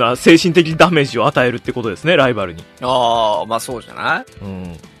風な精神的ダメージを与えるってことですね、ライバルに。ああ、まあそうじゃない？う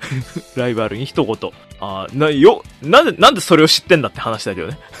ん。ライバルに一言。なんでそれを知ってんだって話だけど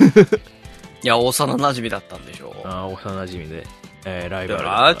ね。いや、幼馴染だったんでしょう。幼馴染で、ライ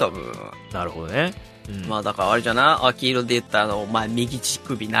バル。多分。なるほどね。うん、まあだからあれじゃない？秋色で言ったお前右乳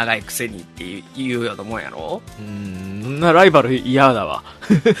首長いくせにっていうようなもんやろ？ライバル嫌だわ。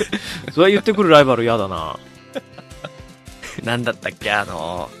それ言ってくるライバル嫌だな。なんだったっけあっ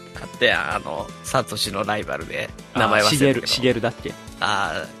てやサトシのライバルで名前忘れたけど。シゲルだっけ？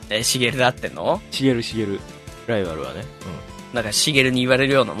シゲルで合ってんの？シゲルライバルはね。なんかシゲルに言われ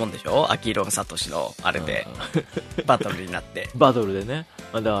るようなもんでしょ？秋色がサトシのあれでバトルになって。バトルでね。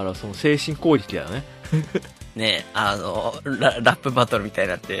だからその精神攻撃だよね。ねラップバトルみたい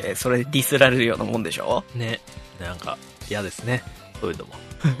になってそれでディスられるようなもんでしょ？ね、なんか嫌ですね。そういうのも。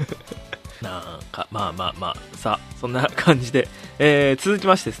なんかまあさあそんな感じで、続き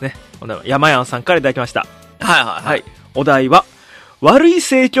ましてですね、山やんさんからいただきました。はい。お題は悪い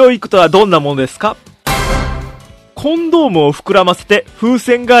性教育とはどんなものですか？コンドームを膨らませて風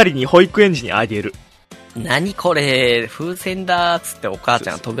船代わりに保育園児にあげる。何これ風船だーっつってお母ち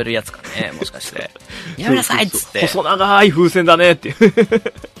ゃんが飛べるやつかね、もしかしてやめなさいっつって細長い風船だねっていう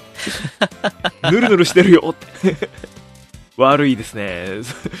ぬるぬるしてるよって悪いですね。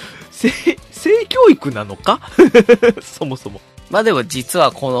性教育なのかそもそも。まあでも実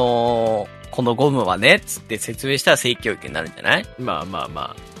はこのゴムはねつって説明したら性教育になるんじゃない？ま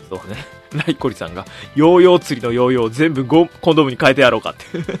あそうね。ライコリさんがヨーヨー釣りのヨーヨー全部コンドームに変えてやろうかって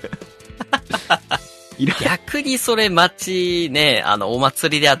逆にそれ街ねお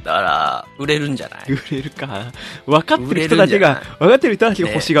祭りであったら売れるんじゃない？売れるか。分かってる人だけが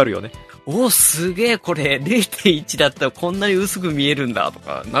欲しがるよね。おすげえこれ 0.1 だったらこんなに薄く見えるんだと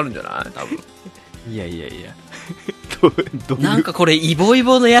かなるんじゃない多分。いやなんかこれイボイ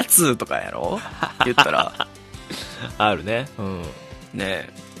ボのやつとかやろ言ったらあるね。ねえ、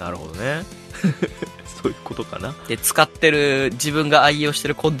なるほどね。そういうことかな。で使ってる自分が愛用して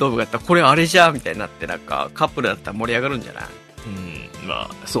るコンドームがあったらこれあれじゃんみたいになってなんかカップルだったら盛り上がるんじゃない？ま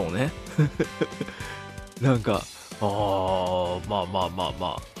あそうね。なんかま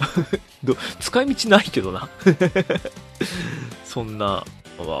あ使い道ないけどな。そんな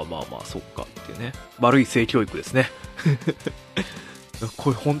まあそっかってね。悪い性教育ですね。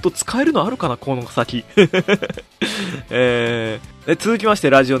これほんと使えるのあるかなこの先。続きまして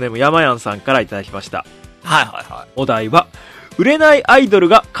ラジオネーム山やんさんからいただきました。はい。お題は売れないアイドル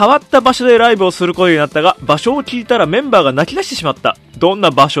が変わった場所でライブをすることになったが場所を聞いたらメンバーが泣き出してしまった。どんな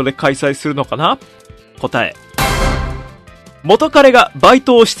場所で開催するのかな？答え、元彼がバイ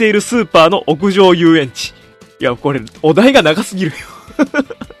トをしているスーパーの屋上遊園地。いやこれお題が長すぎるよ。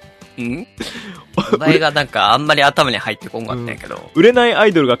お題がなんかあんまり頭に入ってこんかったんやけど、売れないア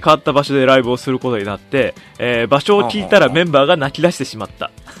イドルが変わった場所でライブをすることになって、場所を聞いたらメンバーが泣き出してしまっ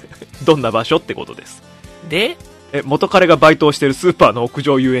た。どんな場所ってことです。で元彼がバイトをしているスーパーの屋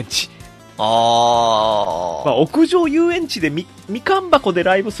上遊園地。屋上遊園地でみかん箱で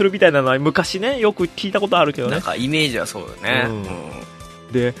ライブするみたいなのは昔ねよく聞いたことあるけどね。なんかイメージはそうだね。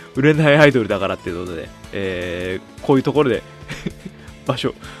で売れないアイドルだからっていうことで、こういうところで場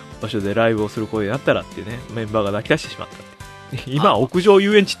所でライブをすることになったらっていうねメンバーが泣き出してしまったって。今屋上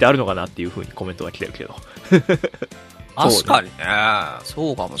遊園地ってあるのかなっていう風にコメントが来てるけど。確かにね、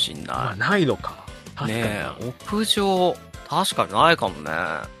そうかもしんない。ないのか。確かにね。屋上確かにないかもね。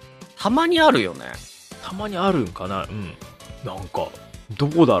たまにあるよね。たまにあるんかな。なんかど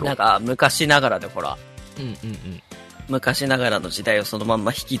こだろう。なんか昔ながらでほら、昔ながらの時代をそのまん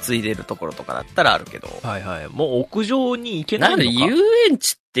ま引き継いでるところとかだったらあるけど、もう屋上に行けないのか。なんで遊園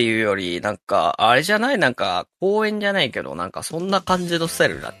地っていうよりなんかあれじゃない、なんか公園じゃないけどなんかそんな感じのスタイ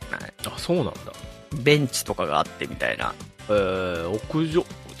ルになってない？あ、そうなんだ。ベンチとかがあってみたいな。屋上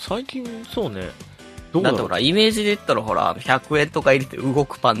最近そうね。どうだろう。だってほらイメージで言ったらほら100円とか入れて動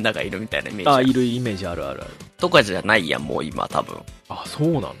くパンダがいるみたいなイメージ。いるイメージあるとかじゃないやんもう今多分。そ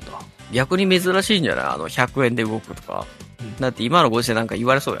うなんだ。逆に珍しいんじゃない100円で動くとか。だって今のご時世なんか言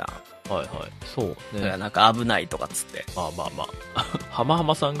われそうやん。そうね。なんか危ないとかっつって。まあ。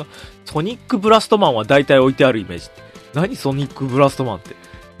浜さんがソニックブラストマンは大体置いてあるイメージ。何ソニックブラストマンって。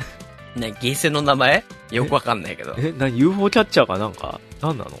ね、ゲーセンの名前よくわかんないけど。何 UFO キャッチャーかなんか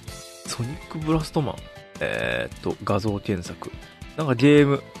なんなの？ソニックブラストマン。画像検索。なんかゲー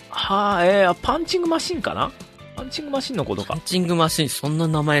ム。パンチングマシンかな？パンチングマシンのことか。パンチングマシン、そんな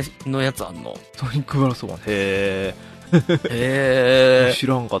名前のやつあんの？ソニックブラストマン。へー。知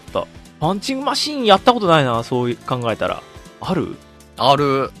らんかった。パンチングマシンやったことないな、そう考えたら。ある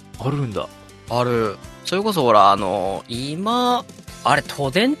んだ。ある。それこそほら、今、あれ、都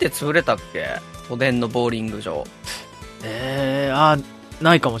電って潰れたっけ？都電のボーリング場。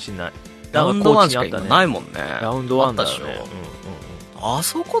ないかもしんない。ラウンド1しか今ないもんね。ラウンド1だよね。あったでしょ。あ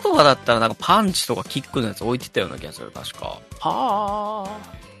そことかだったらなんかパンチとかキックのやつ置いてたような気がする、確か。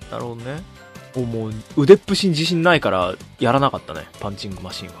なるほどね。もう腕っぷしに自信ないからやらなかったね、パンチング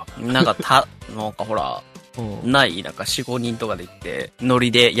マシンは。なんかほら、ないなんか 4,5 人とかで行って、ノリ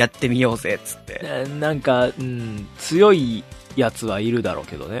でやってみようぜ、っつって。なんか、強いやつはいるだろう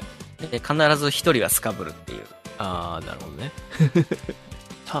けどね。で、必ず一人はスカブルっていう。なるほどね。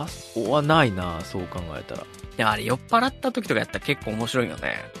はないな、そう考えたら。でもあれ酔っ払った時とかやったら結構面白いよ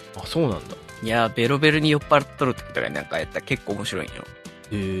ね。そうなんだ。いや、ベロベロに酔っ払っとる時とかになんかやったら結構面白いんよ。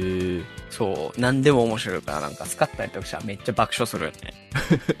そう、なんでも面白いからなんかスカッタりとしたらめっちゃ爆笑するよね。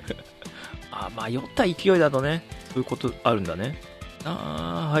酔った勢いだとね、そういうことあるんだね。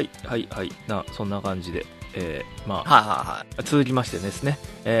はい。そんな感じで。続きましてですね、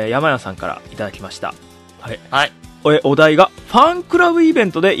山屋さんからいただきました。はい。お題が、ファンクラブイベ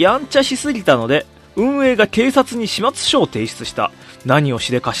ントでやんちゃしすぎたので、運営が警察に始末書を提出した。何を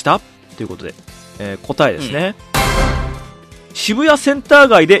しでかしたということで、答えですね。渋谷センター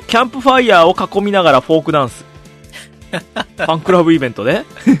街でキャンプファイヤーを囲みながらフォークダンス。ファンクラブイベントで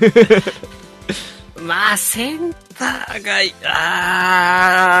センター街、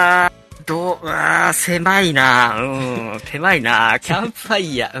狭いな。狭いな。キャンプファ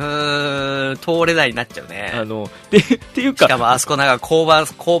イヤー、通れないになっちゃうね。っていうか。しかもあそこなんか交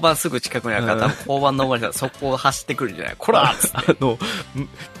番すぐ近くにあるから、多分交番の方にそこを走ってくるんじゃない？こらっつって。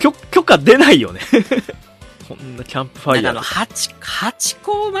許可出ないよね。こんなキャンプファイヤー。8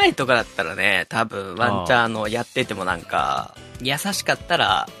校前とかだったらね、多分ワンチャンやっててもなんか、優しかった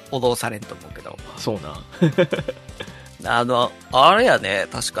ら補導されんと思うけど。そうな。あれやね、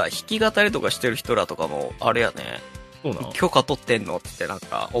確か弾き語りとかしてる人らとかも、あれやね、そうな許可取ってんのって言ってなん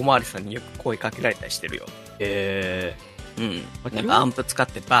か、おまわりさんによく声かけられたりしてるよ。なんかアンプ使っ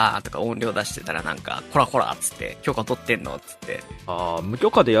てバーンとか音量出してたらなんか、こらこらっつって、許可取ってんのっつって。無許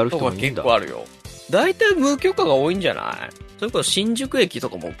可でやる人もいるんだ。結構あるよ。大体無許可が多いんじゃない？それこそ新宿駅と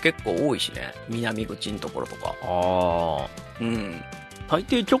かも結構多いしね。南口のところとか。大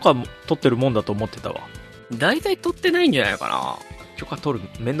抵許可取ってるもんだと思ってたわ。大体取ってないんじゃないかな。許可取る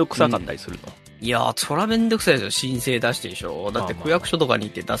めんどくさかったりするの？いやー、そらめんどくさいですよ。申請出してでしょ。だって区役所とかに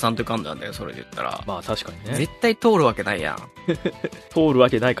行って出さんといかんなんだよ、それで言ったら。確かにね。絶対通るわけないやん。通るわ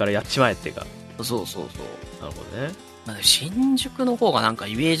けないからやっちまえってか。そう。なるほどね。新宿の方がなんか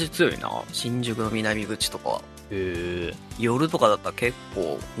イメージ強いな。新宿の南口とか。夜とかだったら結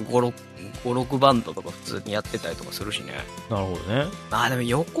構5、6バンドとか普通にやってたりとかするしね。なるほどね。でも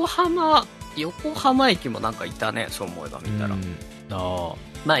横浜駅もなんかいたね、そう思えば見たら。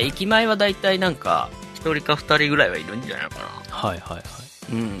駅前はだいたいなんか1人か2人ぐらいはいるんじゃないかな。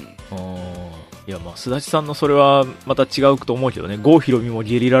いや、すだちさんのそれはまた違うと思うけどね。郷ひろみも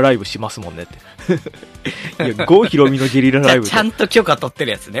ゲリラライブしますもんねって。いや、郷ひろみのゲリラライブちゃんと許可取って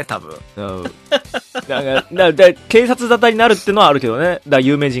るやつね、多分。警察沙汰になるってのはあるけどね。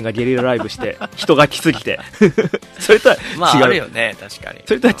有名人がゲリラライブして人が来すぎてそれとは違う。あるよね、確かに。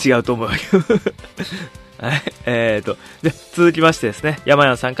それとは違うと思うけどで続きましてですね、山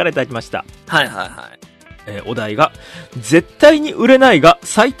谷さんからいただきました。お題が、絶対に売れないが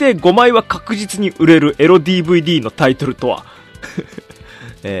最低5枚は確実に売れるエロ DVD のタイトルとは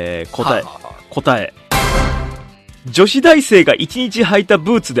答え、女子大生が1日履いた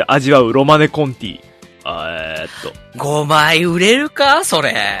ブーツで味わうロマネコンティ。5枚売れるかそ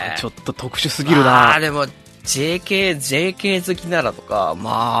れ。ちょっと特殊すぎるな。でもJK 好きならとか、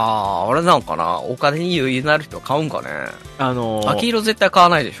あれなのかな、お金に余裕になる人は買うんかね。秋色絶対買わ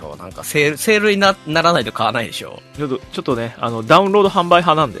ないでしょ。なんかセールに ならないと買わないでしょ。ちょっとね、ダウンロード販売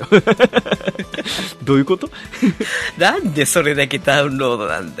派なんだよ。どういうこと？なんでそれだけダウンロード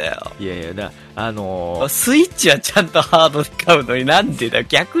なんだよ。いや、スイッチはちゃんとハードで買うのになんでだよ。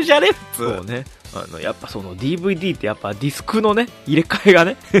逆じゃね普通。そうね。やっぱその DVD ってやっぱディスクのね、入れ替えが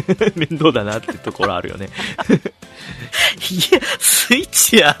ね、面倒だなってところあるよね。いや、スイッ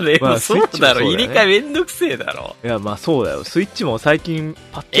チあれ、そうだろ、入れ替えめんどくせえだろ。いや、そうだよ。スイッチも最近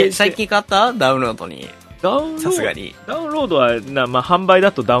パッケージ最近買ったダウンロードに。さすがに。ダウンロードは、販売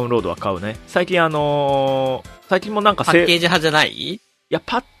だとダウンロードは買うね。最近最近もなんかパッケージ派じゃない？いや、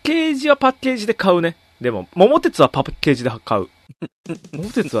パッケージはパッケージで買うね。でも、桃鉄はパッケージで買う。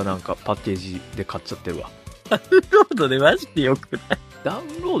桃鉄はなんかパッケージで買っちゃってるわ。ダウンロードでマジでよくない？ダウ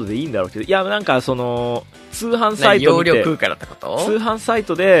ンロードでいいんだろうけど、いやなんかその通販サイト見て、容量食うからってこと？通販サイ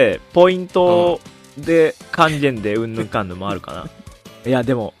トでポイントで還元でうんぬんかんぬんもあるかな。いや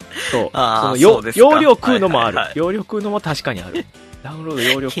でもそうそのそうですか。容量食うのもある、はいはいはい、容量食うのも確かにある。ダウンロード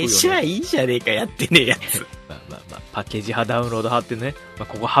容量食うよね。消しはいいじゃねえか、やってねえやつ。まあパッケージ派ダウンロード派ってね、まあ、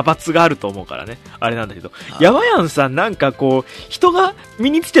ここ派閥があると思うからねあれなんだけど、山やんさんなんかこう人が身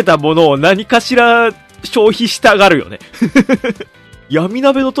につけたものを何かしら消費したがるよね。闇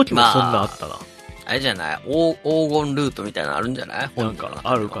鍋の時もそんなあったな。あれじゃない、黄金ルートみたいなのあるんじゃない？なんか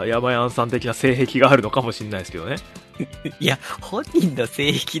あるか、山やんさん的な性癖があるのかもしれないですけどね。いや、本人の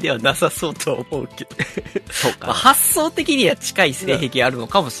性癖ではなさそうとは思うけど。そうか、まあ、発想的には近い性癖あるの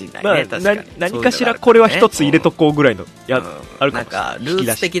かもしれないね。まあ、確かに。何かしらこれは一つ入れとこうぐらいのあるかもしれない。なんか、ル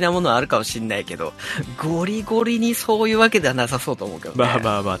ーツ的なものはあるかもしれないけど、ゴリゴリにそういうわけではなさそうと思うけどね。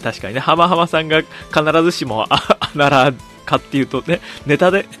まあ、確かにね、浜浜さんが必ずしも、ならかっていうとね、ネタ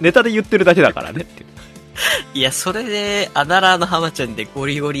で言ってるだけだからねっていう。いや、それで、アナラーの浜ちゃんでゴ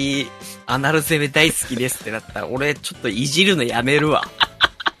リゴリ、アナル攻め大好きですってなったら、俺ちょっといじるのやめるわ。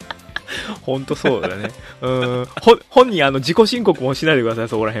ほんとそうだよね。本人自己申告もしないでください、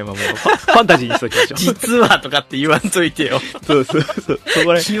そこら辺はもう。ファンタジーにしときましょう。実はとかって言わんといてよ。そう。そ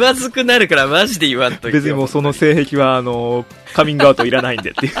こら気まずくなるからマジで言わんといてよ。別にもうその性癖は、カミングアウトいらないん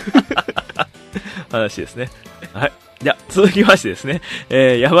でっていう話ですね。はい。じゃあ、続きましてですね、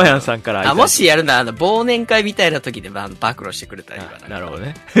山やんさんからもしやるなら、忘年会みたいな時で、暴露してくれたらいいわな。なるほど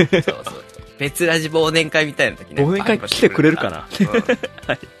ね。そう。別ラジ忘年会みたいな時ね。忘年会来てくれるかな、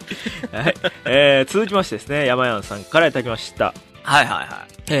はい。続きましてですね、山やんさんからいただきました。はい。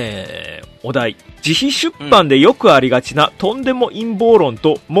お題。自費出版でよくありがちな、とんでも陰謀論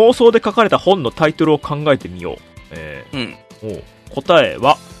と妄想で書かれた本のタイトルを考えてみよう。答え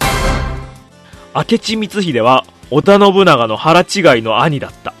は、明智光秀は、織田信長の腹違いの兄だ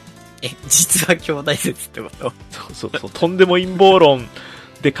った。実は兄弟説ってこと？そう。とんでも陰謀論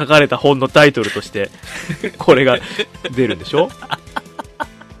で書かれた本のタイトルとして、これが出るんでしょ？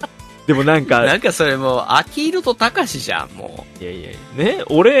でもなんかそれもう、秋色と高志じゃん、もう。いや、ね、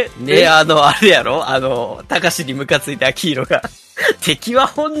俺。ね、あれやろ？高志にムカついた秋色が、敵は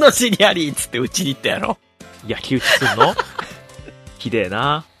本の字にあり、つってうちに行ったやろ？焼き討ちすんの？ひでえ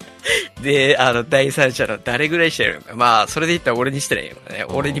な。で、第三者の誰ぐらいしてるのか。まあ、それで言ったら俺にしてないよね。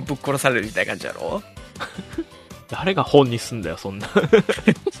俺にぶっ殺されるみたいな感じやろ？誰が本にすんだよ、そんな。ね、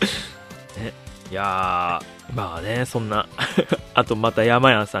いやー、まあね、そんな。あとまた山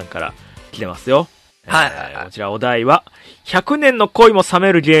やんさんから来てますよ。はい。こちらお題は、100年の恋も冷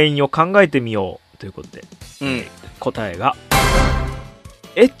める原因を考えてみよう。ということで。答えが、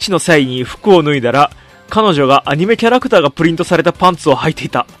エッチの際に服を脱いだら、彼女がアニメキャラクターがプリントされたパンツを履いてい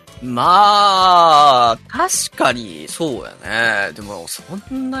た。まあ、確かに、そうやね。でも、そ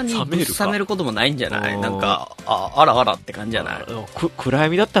んなにぶっ冷めることもないんじゃない？なんか、あらあらって感じじゃない？暗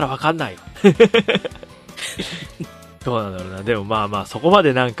闇だったらわかんないよ。どうなんだろうな。でもまあ、そこま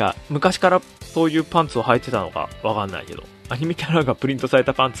でなんか、昔からそういうパンツを履いてたのかわかんないけど。アニメキャラがプリントされ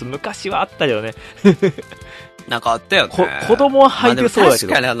たパンツ、昔はあったけどね。なんかあったよね。子供は履いてそうだけ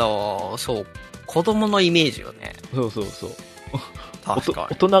ど。確かにそう、子供のイメージよね。そう。確か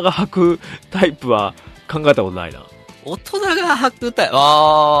に。大人が履くタイプは考えたことないな。大人が履くタイプ、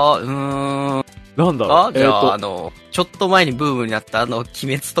なんだろう。じゃあ、ちょっと前にブームになった鬼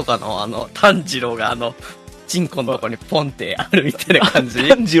滅とかの炭治郎がチンコのとこにポンってあるみたいな感じ。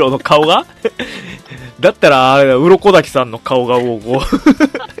炭治郎の顔がだったら、あれだ、鱗滝さんの顔がこう、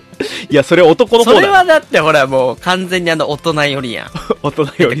いや、それ男の方だ。それはだってほらもう完全に大人寄りやん。大人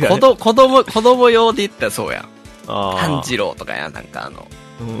寄りだね。子供用で言ったらそうやん。炭治郎とかやん、なんか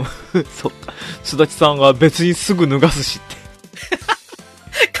そっか。すだちさんが別にすぐ脱がすしって。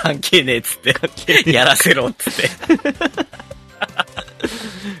関係ねえっつって。やらせろっつって。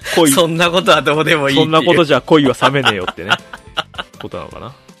そんなことはどうでもいいっていう。そんなことじゃ恋は冷めねえよってね。ことなのか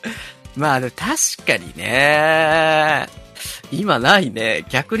な。まあ、確かにね。今ないね。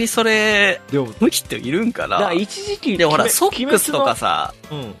逆にそれ、でも、無理っているんかな。一時期、でもほら、ソックスとかさ、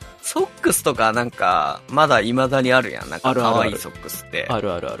ソックスとかなんか、まだ未だにあるやん。なんか可愛いソックスって。ある。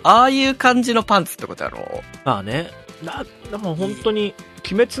ああいう感じのパンツってことやろ？まあね。でも本当に、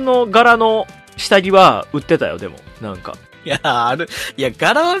鬼滅の柄の下着は売ってたよ、でも。なんか。いや、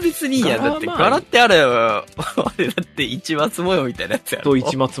柄は別にいいやん。だって、柄ってあれだって一末模様みたいなやつやろ。そう、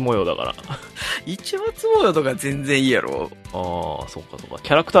一末模様だから。一末模様とか全然いいやろ。ああ、そうか。キ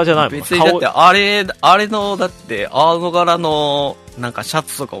ャラクターじゃないもん。別にだって、あれの、だって、柄の、なんかシャ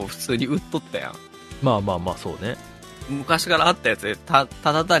ツとかを普通に売っとったやん。まあ、そうね。昔からあったやつで、た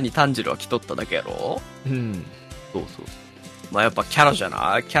だ単に炭治郎は着とっただけやろ。うん。そうそう。まあやっぱキャラじゃ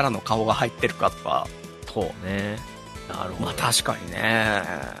ない？キャラの顔が入ってるかとか。そうね。なるほど。まあ確かにね。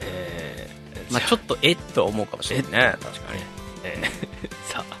まあちょっとと思うかもしれないね。確かに。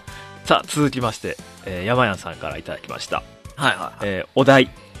さあ、続きまして、山谷さんからいただきました。はいはい、はい。お題、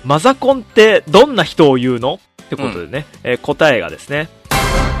マザコンってどんな人を言うの？ってことでね、答えがですね、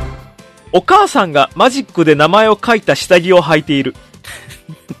お母さんがマジックで名前を書いた下着を履いている。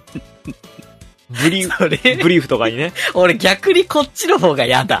ブリーフとかにね。俺逆にこっちの方が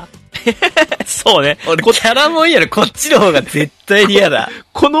嫌だ。そうね。俺キャラもんよりこっちの方が絶対に嫌だ。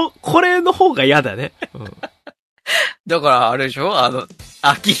これの方が嫌だね。うん、だからあれでしょ？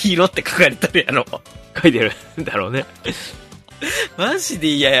秋広って書かれてるやろ。書いてるんだろうね。マジで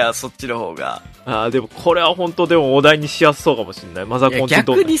嫌や、そっちの方が。でもこれは本当でもお題にしやすそうかもしれない。マザコンって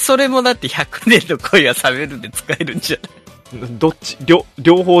逆にそれもだって100年の恋は冷めるんで使えるんじゃない？どっち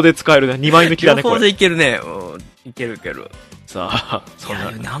両方で使えるね。2枚抜きだね、これ。両方でいけるね。いける。さあ、そん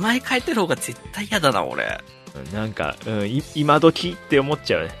な。名前変えてる方が絶対嫌だな、俺。なんか、今時って思っ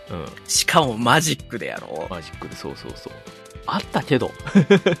ちゃうね。うん。しかもマジックでやろう。マジックで、そう。あったけど。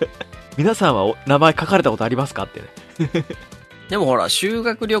皆さんは名前書かれたことありますかってね。でもほら、修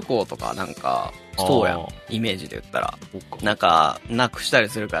学旅行とかなんか、そうやん。イメージで言ったら。なんか、なくしたり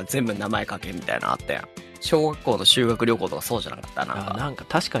するから全部名前書けみたいなのあったやん。小学校の修学旅行とかそうじゃなかった？なんか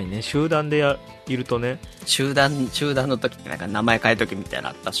確かにね、集団でいるとね。集団の時ってなんか名前変えときみたいな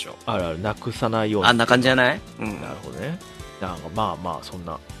のあったっしょ。ある、なくさないように。あんな感じじゃない？うん。なるほどね。なんかまあ、そん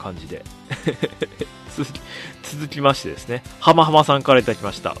な感じで。続きましてですね、浜浜さんからいただき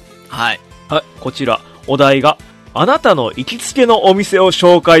ました。はい。はい、こちら、お題が、あなたの行きつけのお店を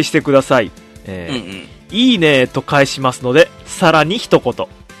紹介してください。いいねと返しますので、さらに一言。と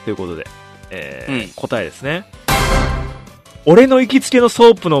いうことで、答えですね。俺の行きつけの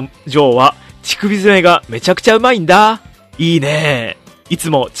ソープの錠は、乳首詰めがめちゃくちゃうまいんだ。いいね。いつ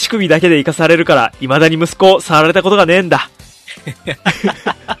も乳首だけで生かされるから、未だに息子を触られたことがねえんだ。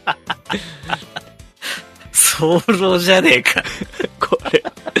早漏じゃねえか。これ。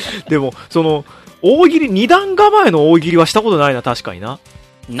でも、大喜利、二段構えの大喜利はしたことないな、確かにな。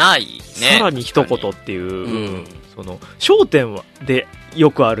ないね。さらに一言っていう、焦点で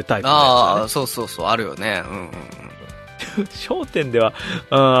よくあるタイプのやつ、ね。ああ、そう、あるよね。焦点では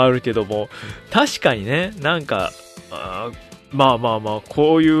あるけども、確かにね、なんか、まあ、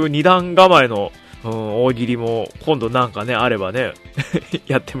こういう二段構えの、大喜利も今度なんかね、あればね、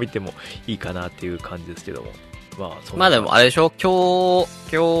やってみてもいいかなっていう感じですけども。まあでもあれでしょ？今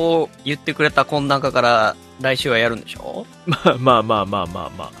日言ってくれた懇談家から来週はやるんでしょ？ま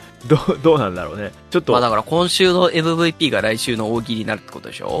あ。どうなんだろうね。ちょっと。だから今週の MVP が来週の大喜利になるってこと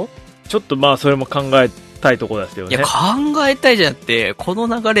でしょ？ちょっとそれも考えたいところですよね。いや、考えたいじゃなくて、この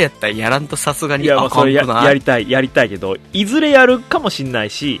流れやったらやらんとさすがにあかんくない？やりたいけど、いずれやるかもしんない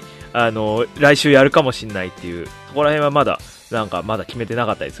し、来週やるかもしんないっていう、そこら辺はまだ決めてな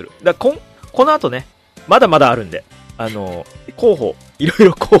かったりする。この後ね、まだまだあるんで、いろい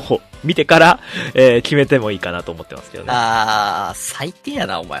ろ候補見てから、決めてもいいかなと思ってますけどね。最低や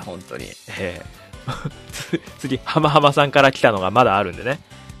な、お前、本当に。次、浜さんから来たのがまだあるんでね、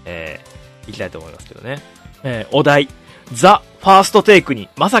いきたいと思いますけどね。お題、ザ・ファーストテイクに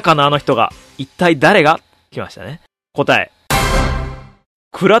まさかのあの人が、一体誰が来ましたね。答え、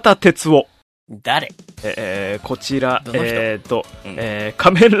倉田哲夫。誰？こちら、仮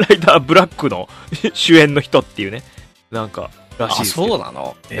面ライダーブラックの主演の人っていうね、なんからしいですけど。そうな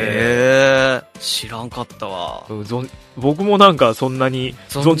の？知らんかったわ。僕もなんかそんなに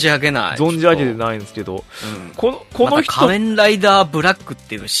存じ上げてないんですけど、この人、仮面ライダーブラックっ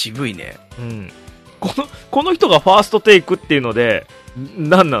ていうの渋いね。この人がファーストテイクっていうので、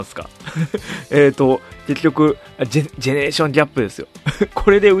何なんですか？結局ジェネレーションギャップですよ。こ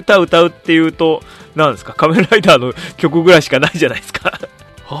れで歌うっていうと、何ですか？仮面ライダーの曲ぐらいしかないじゃないですか。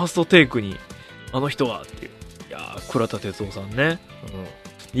ファーストテイクにあの人がっていう。いやー、倉田哲夫さんね。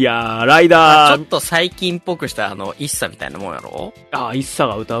いやー、ライダー。ちょっと最近っぽくしたイッサみたいなもんやろ？イッサ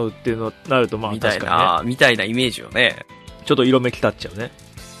が歌うっていうのになると、確かにね。みたいなイメージよね。ちょっと色めき立っちゃうね。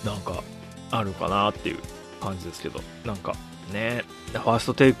なんか、あるかなっていう感じですけど。なんか、ね、ファース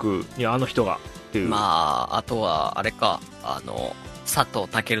トテイクにあの人がっていう。あとは、あれか、佐藤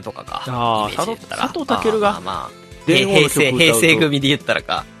健とかか。佐藤健が、平成組で言ったら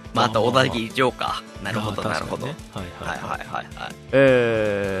か。あと、小田切城か。なるほど。はい。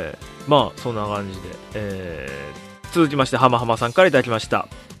そんな感じで、続きまして、浜さんからいただきました。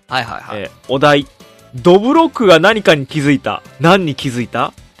はい。お題、ドブロックが何に気づいた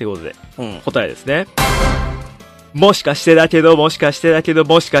ってことで、答えですね。もしかしてだけど、もしかしてだけど、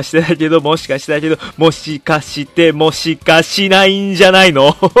もしかしてだけど、もしかしてだけど、もしかして、もしかしないんじゃない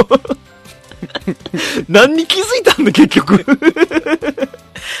の何に気づいたんだ、結局。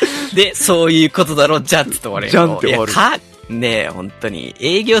で、そういうことだろ、じゃんって終わるよ。じゃんって終わる。いや、ねえ、本当に。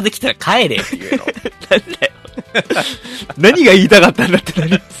営業できたら帰れって言うの。なんだよ。何が言いたかったんだってな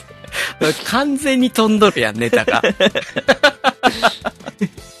ります。完全に飛んどるやん、ネタが。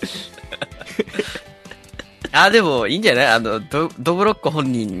でも、いいんじゃないドブロック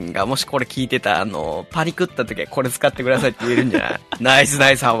本人がもしこれ聞いてた、パニクった時はこれ使ってくださいって言えるんじゃないナイス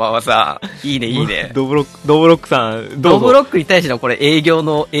ナイスハンマーはさ、いいねいいね。ドブロックさん、どうぞ。ドブロックに対してのこれ営業っ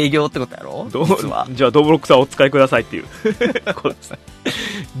てことやろ実は。じゃあドブロックさんお使いくださいっていう。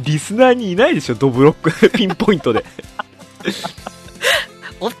リスナーにいないでしょ、ドブロック。ピンポイントで。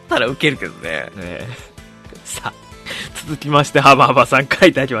おったらウケるけどね。さあ、続きまして、ハマハマさんから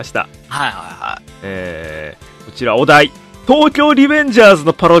いただきました。はいはいはい。こちらお題。東京リベンジャーズ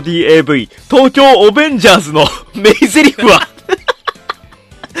のパロディ AV、東京オベンジャーズの名台詞は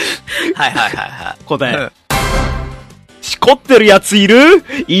はいはいはいはい。答え。しこってるやついる？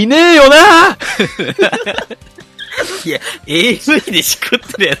いねえよな。いや、AV でしこっ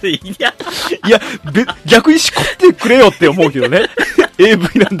てるやついや。いや、逆にしこってくれよって思うけどね。AV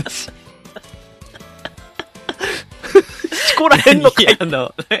なんだし。しこらへんのかい。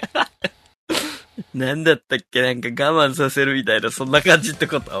なんだったっけ、なんか我慢させるみたいな、そんな感じって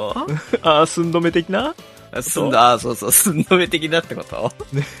こと寸止め的なそうそう、寸止め的なってこと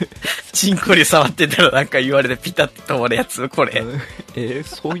ね。チンコに触ってたらなんか言われてピタッと止まるやつこれ。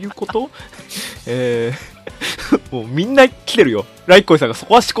そういうこともうみんな来てるよ。ライコイさんがそ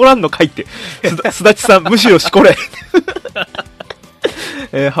こはしこらんのかいって。すだちさん、むしろしこれ。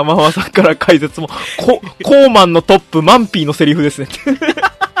ハマハマさんから解説も、コーマンのトップ、マンピーのセリフですね。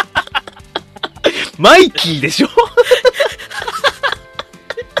マイキーでしょ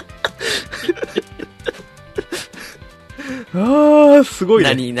すごい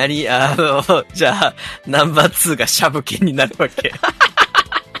ね。じゃあ、ナンバー2がシャブ犬になるわけ。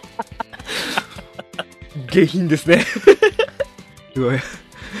下品ですね。すごい。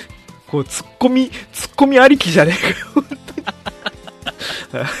こう、ツッコミありきじゃねえかよ。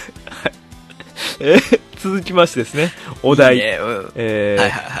続きましてですね、お題。はいはいは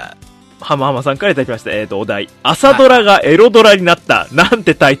い。ハマハマさんからいただきました。お題。朝ドラがエロドラになった。なん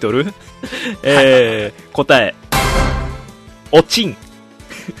てタイトル答え。おちん。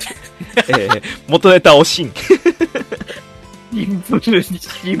元ネタおしん。シン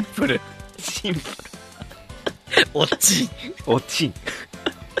プル。おちん。おちん。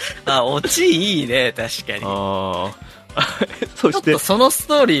おちんいいね、確かに。そして。ちょっとそのス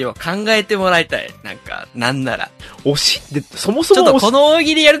トーリーを考えてもらいたい。なんなら。おしんって、そもそも。ちょっとこの大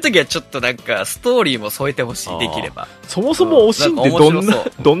喜利やるときはちょっとなんか、ストーリーも添えてほしい、できれば。そもそもおしんってど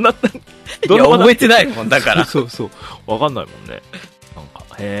んな、いや、覚えてないもん、だから。そう。わかんないもんね。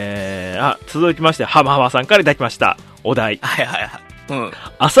続きまして、ハマハマさんからいただきました。お題。はいはいはい。うん。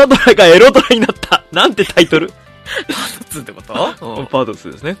朝ドラがエロドラになった。なんてタイトル？パート2ってこと？パート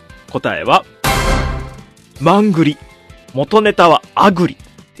2ですね。答えは、マングリ。元ネタはアグリっ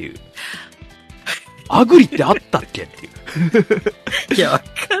ていう。アグリってあったっけっていう。いや、わか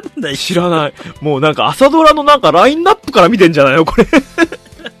んない。知らない。もうなんか朝ドラのなんかラインナップから見てんじゃないのこれ。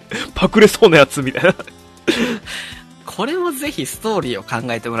パクれそうなやつみたいな。これもぜひストーリーを考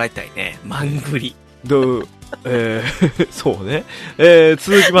えてもらいたいね。マングリ。そうね。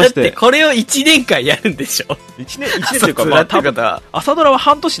続きまして。だってこれを1年間やるんでしょ ?1 年というか、まあ多分、朝ドラは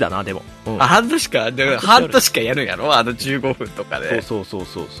半年だな、でも。半年か。半年かやるんやろ15分とかで。そう。スト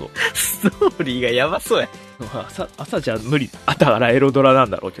ーリーがやばそうや。朝じゃ無理。だからエロドラなん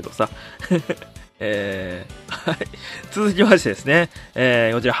だろうけどさ。続きましてですね。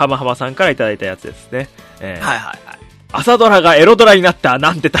こちら、ハマハマさんからいただいたやつですね。はい。朝ドラがエロドラになった。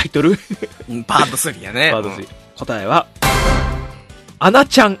なんてタイトル？パート3やね。パート3。答えは、アナ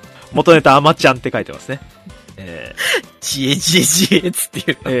ちゃん。元ネタアマちゃんって書いてますね。ちえつってい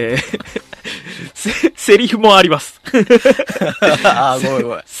うの。セリフもあります。ごめん。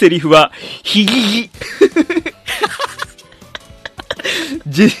セリフは、ヒギギ。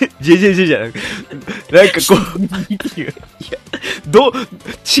じゃなくなんかこう、いや、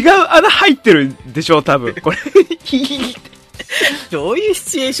違う穴入ってるんでしょ、多分。これ、ヒギギって。どういうシ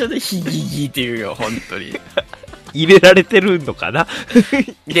チュエーションでヒギギって言うよ、本当に。入れられてるのかな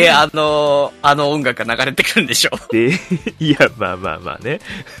で、音楽が流れてくるんでしょ。で、いや、まあね。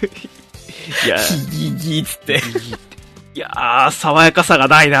いや、ヒギギつって。いやー、爽やかさが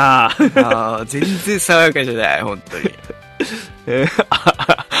ないな全然爽やかじゃない、本当に。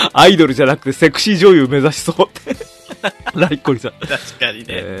アイドルじゃなくてセクシー女優目指しそうって。ライコリさん。確かに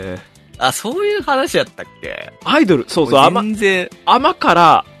ね。あ、そういう話やったっけ？アイドル、そうそう、全然。アマ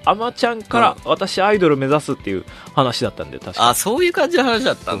ちゃんから、私アイドル目指すっていう話だったんで、確かに。あ、そういう感じの話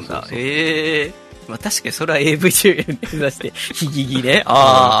だったんだ。まあ確かにそれは AV 女優目指して、ヒギギね。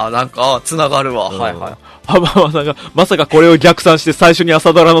なんか、繋がるわ。はいはい。アマさんが、まさかこれを逆算して最初に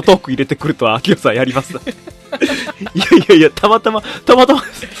朝ドラのトーク入れてくるとは、アキラさんやります。いや、たまたまです。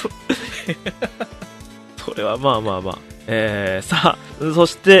それはまあ。さあ、そ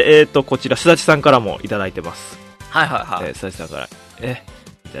して、こちら、すだちさんからもいただいてます。はいはいはい。すだちさんから、い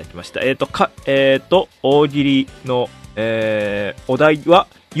ただきました。大喜利の、お題は、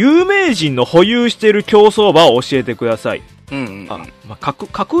有名人の保有している競走馬を教えてください。まあ、架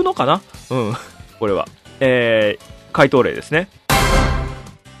空のかな？これは。回答例ですね。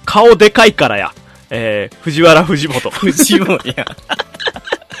顔でかいからや。藤原藤本。藤本や。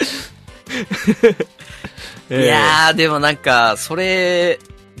いやー、でもなんか、それ、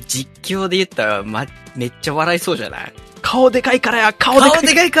実況で言ったら、めっちゃ笑いそうじゃない？顔でかいからや、顔でか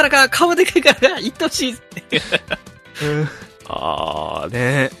いから言ってほしいって。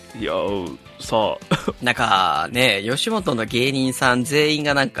ねいやさあ。なんかね、吉本の芸人さん全員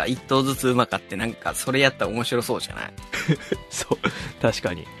がなんか一頭ずつうまかってなんかそれやったら面白そうじゃない？そう、確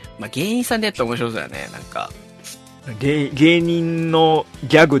かに。まあ芸人さんでやったら面白そうだよね、なんか。芸人の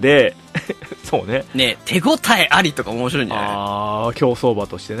ギャグで、そうね。ね、手応えありとか面白いんじゃない？競走馬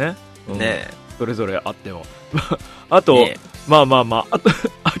としてね。ね、それぞれあっても。あと、まあ、あと、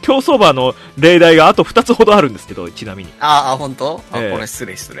競走馬の例題があと2つほどあるんですけど、ちなみに。本当？これ失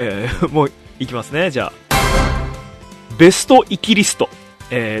礼。もう、いきますね、じゃあ。ベストイキリスト。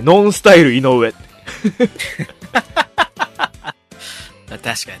ノンスタイル井上。確か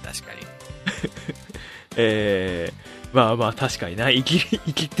に。まあ、確かにな。生き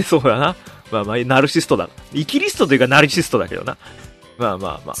ってそうだな。まあ、ナルシストだ。イキリストというかナルシストだけどな。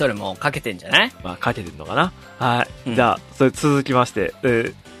まあ。それもかけてんじゃない？まあ、かけてんのかな。はい。じゃあ、それ続きまして、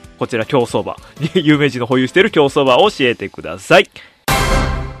こちら競走馬。有名人の保有している競走馬を教えてください。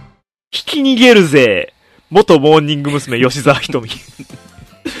引き逃げるぜ。元モーニング娘。吉沢ひとみ。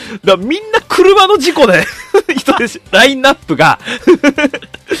みんな車の事故で人でし、ラインナップが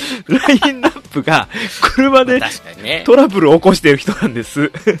車でトラブルを起こしている人なんで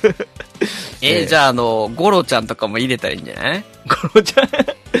す。じゃあゴロちゃんとかも入れたらいいんじゃない？ゴロちゃん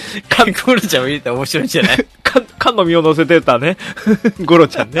ゴロちゃんも入れたら面白いんじゃない？菅の身を乗せてたね。ゴロ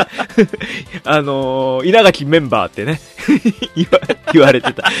ちゃんね。稲垣メンバーってね、言われ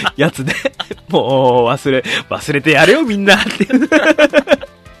てたやつね。もう忘れてやれよみんなって。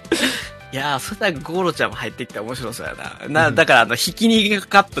いやー、それだゴロちゃんも入ってきたら面白そうやな。だから引き逃げ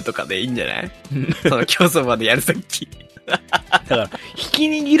カップとかでいいんじゃない？その競走馬でやるとき。だから、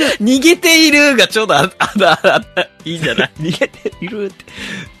逃げているがちょうどいいんじゃない？逃げているっ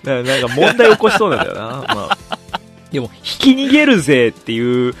て。なんか問題起こしそうなんだよな。まあ。でも、引き逃げるぜって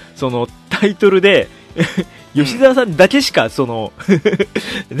いう、そのタイトルで、吉沢さんだけしか、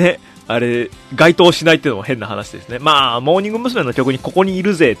ね、あれ、該当しないっていうのも変な話ですね。まあ、モーニング娘。の曲にここにい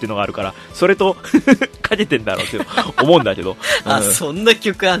るぜっていうのがあるから、それとかけてんだろうって思うんだけど。そんな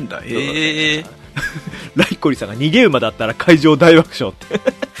曲あんだ。ライコリさんが逃げ馬だったら会場大爆笑っ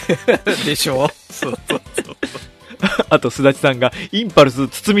て。でしょ？そう。あと、すだちさんが、インパルス、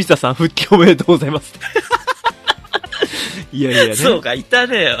堤下さん復帰おめでとうございます。いやね。そうか、いた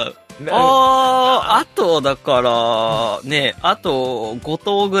ね。あと、だから、ね、あと、5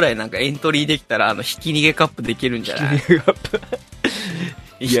頭ぐらいなんかエントリーできたら、引き逃げカップできるんじゃない？引き逃げカップ。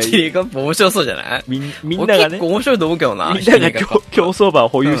引き逃げカップ面白そうじゃない？みんながね。結構面白いと思うけどな。みんなが競走馬を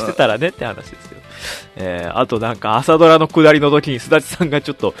保有してたらねって話ですけど。あとなんか朝ドラの下りの時にすだちさんがち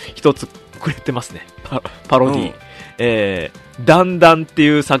ょっと一つくれてますね。パロディ。だんだんって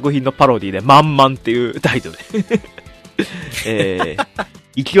いう作品のパロディで、まんまんっていうタイトルで。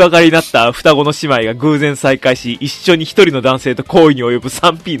生き別れになった双子の姉妹が偶然再会し、一緒に一人の男性と行為に及ぶ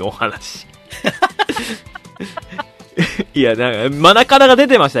 3P のお話。いや、なんか、マナカナが出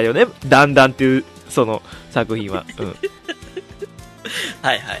てましたよね。だんだんっていう、その作品は。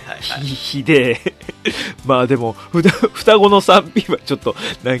はい。ひでえ。まあでも、双子の 3P はちょっと、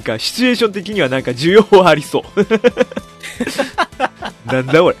なんか、シチュエーション的にはなんか需要はありそう。なん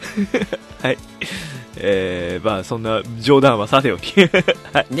だこれ。はい。まあそんな冗談はさておき。は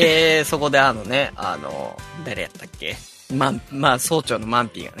い、で、そこで誰やったっけ？総長のマン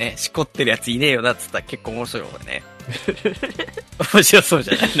ピーがね、しこってるやついねえよなっつったら結構面白い方だね。面白そうじ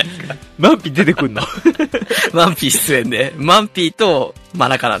ゃない？なんか。マンピー出てくんの？マンピー出演で。マンピーとマ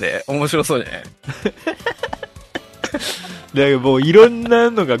ナカナで面白そうじゃない？だからもういろんな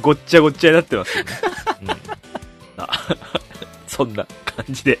のがごっちゃごっちゃになってますよね。そんな感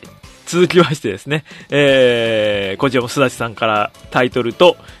じで。続きましてですね、こちらもすだちさんからタイトル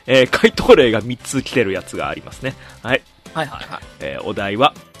と、回答例が3つ来てるやつがありますね。はい。はいはいはい。お題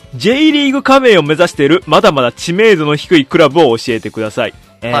は、J リーグ加盟を目指しているまだまだ知名度の低いクラブを教えてください。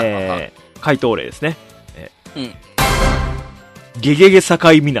回答例ですね。ゲゲゲ境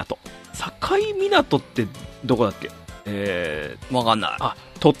港。境港ってどこだっけ？わかんない。あ、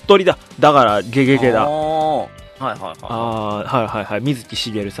鳥取だ。だからゲゲゲだ。はいはいはい。はいはいはい。水木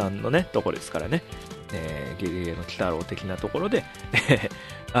しげるさんのね、ところですからね。ゲゲゲの鬼太郎的なところで、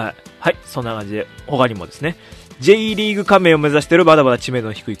はい、そんな感じで、他にもですね、J リーグ加盟を目指しているまだまだ知名度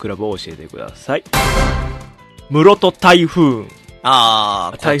の低いクラブを教えてください。室戸台風。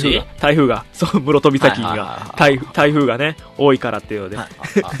台風が、そう、室戸岬が、台風がね、多いからっていうので。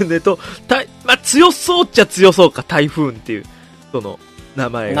でまあ、強そうっちゃ強そうか、台風っていう、その、名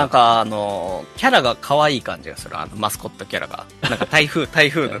前が。なんかキャラが可愛い感じがする、マスコットキャラが。なんか台風の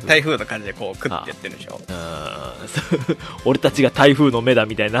感じでこう、クッてやってるでしょ。俺たちが台風の目だ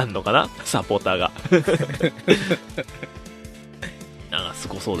みたいになるのかな、サポーターが。なんかす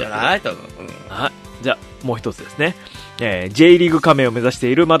ごそうだよね。じゃないと思う。じゃあ、もう一つですね。J リーグ加盟を目指して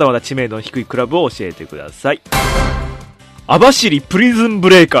いるまだまだ知名度の低いクラブを教えてください。網走プリズンブ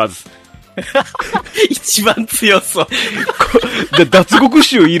レイカーズ。一番強そう。脱獄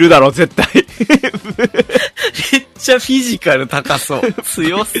囚いるだろ、絶対。めっちゃフィジカル高そう。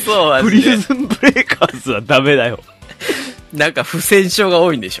強そう、プリズンブレイカーズはダメだよ。なんか不戦勝が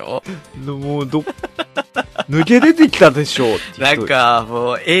多いんでしょ？もう抜け出てきたでしょう。なんか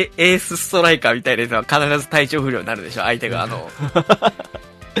もうエースストライカーみたいなやつは必ず体調不良になるでしょ、相手が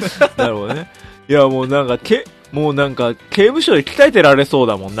なるほどね。いやもうなんかもうなんか刑務所で鍛えてられそう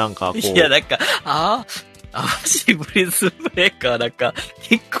だもん、なんかこう。いやなんか網走プリズンブレイカーなんか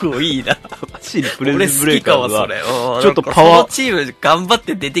結構いいな。網走プリズンブレイカーは俺好きかもそれ。ちょっとパワー。そのチーム頑張っ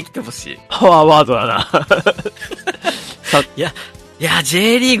て出てきてほしい。パワーワードだな。いや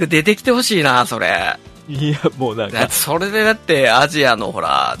J リーグ出てきてほしいな、それ。いやもうなんかそれでだってアジアのほ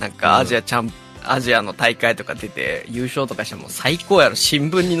らなんかアジアの大会とか出て優勝とかしても最高やろ、新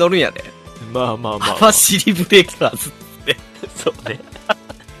聞に載るんやで。まあ。網走ブレイカーズって。そうね。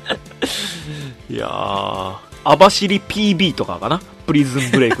いやー、網走 PB とかかな、プリズ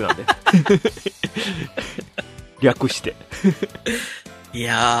ンブレイクなんで。略して。い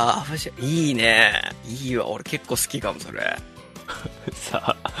やー、いいね。いいわ、俺結構好きかも、それ。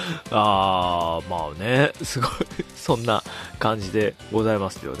さあ、まあね、すごい、そんな感じでございま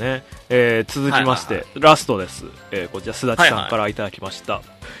すよね。続きまして、ラストです。こちら、すだちさんからいただきました。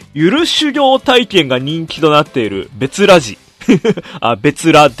ゆる修行体験が人気となっている別ラジ。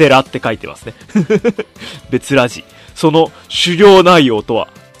別ラ寺って書いてますね。別ラジ。その修行内容とは、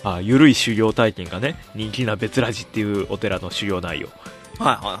ゆるい修行体験がね、人気な別ラジっていうお寺の修行内容。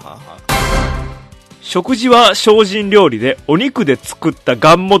食事は精進料理でお肉で作った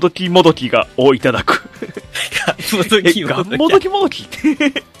ガンモドキをいただく。ガンモドキっ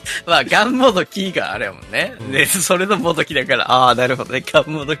てまあガンモドキがあれやもんね。で、それのモドキだから、なるほどね。ガ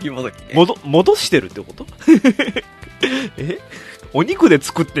ンモドキね。戻してるってこと？お肉で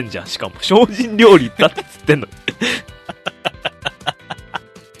作ってんじゃん。しかも精進料理だってつってんの。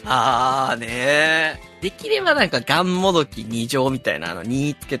ねできればなんかガンモドキ2乗みたいな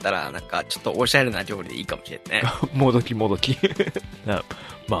2つけたらなんかちょっとおしゃれな料理でいいかもしれないね。もどき。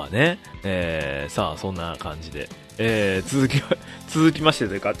まあね、さあそんな感じで、続きまして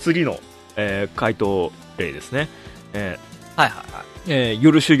というか次の、回答例ですね。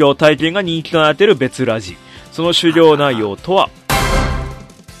ゆる修行体験が人気となっている別ラジ。その修行内容とは、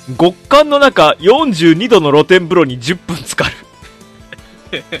極寒の中42度の露天風呂に10分浸かる。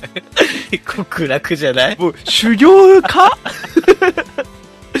極楽じゃない？もう修行か？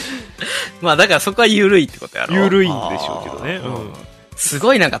まあだからそこは緩いってことやろ。緩いんでしょうけどね。す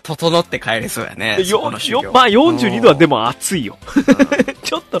ごいなんか整って帰れそうやね。まあ42度はでも暑いよ。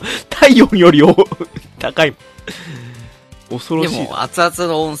ちょっと体温より高い。恐ろしい。でも熱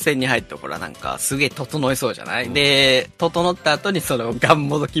々の温泉に入ってほらなんかすげえ整いそうじゃない？で、整った後にそれをガン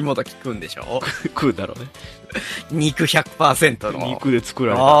モドキ食うんでしょ？食うだろうね。肉 100% の。肉で作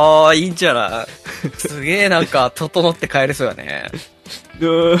られた。いいんじゃない？すげえなんか整って帰れそうやね。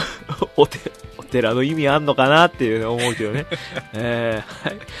お寺の意味あんのかなっていうの思うけどね。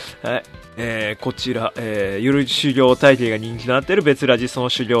こちら、ゆる修行体験が人気となっている別ラジ。その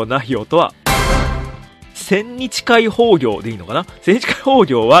修行内容とは、千日開放業でいいのかな？千日開放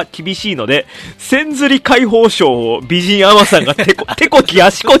業は厳しいので、千釣り開放賞を美人アマさんが手こき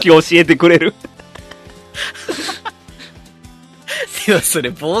足こき教えてくれる。でもそれ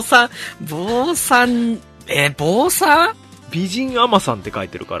坊さん美人アマさんって書い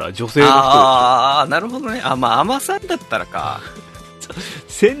てるから女性の人。ああ、なるほどね。まあ、アマさんだったらか。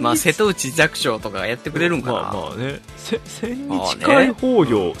まあ、瀬戸内寂聴とかがやってくれるんかな。まあね。千日解放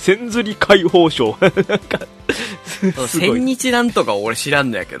賞、千釣り解放賞。なんか、千日なんとか俺知ら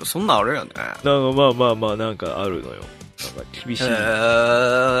んのやけど、そんなんあるよね。なんかまあ、なんかあるのよ。なんか厳しい。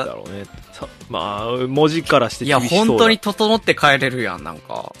だろうね。まあ、文字からして厳しそう。いや、本当に整って帰れるやん、なん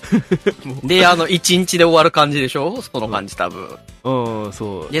か。で、1日で終わる感じでしょその感じ多分。うん、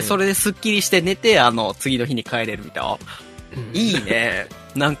そう、ね。で、それでスッキリして寝て、次の日に帰れるみたいな。いいね。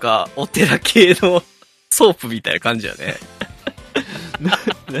なんか、お寺系のソープみたいな感じやね。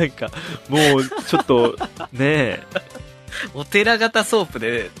なんか、もう、ちょっと、ねえ。お寺型ソープ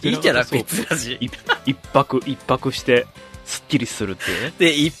で、いいじゃなくて、別ラジ。一泊して、スッキリするっていうね。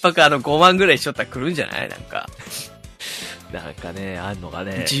で、一泊5万ぐらいしとったら来るんじゃないなんか。なんかね、あんのが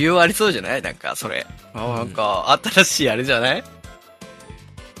ね。需要ありそうじゃないなんか、それ。なんか、新しいあれじゃない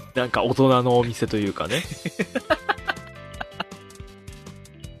なんか、大人のお店というかね。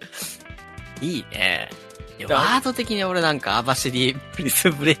いいね。ワード的に俺なんか、網走プリズ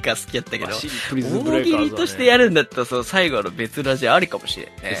ンブレイカー好きやったけど、大喜利としてやるんだったら、その最後の別ラジありかもしれん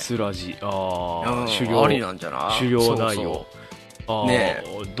ね。別ラジ。狩猟。ありなんじゃない狩猟内容。ね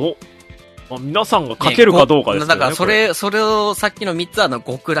え。皆さんが書けるかどうかですね。だから、それをさっきの3つ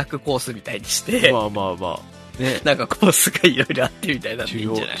極楽コースみたいにして。まあ。ね、なんかコースがいろいろあってみたいなっていい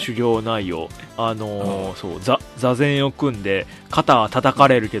んじゃない？狩猟内容。そう、座禅を組んで、肩は叩か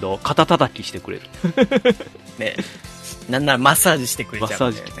れるけど、肩叩きしてくれる。ね。なんならマッサージしてくれちゃ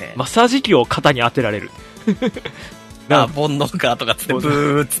うんだよね。マッサージ機を肩に当てられる。煩悩かとかつって、ブ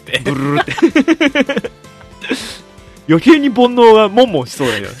ーっつって。ブルーって。余計に煩悩がモンモンしそう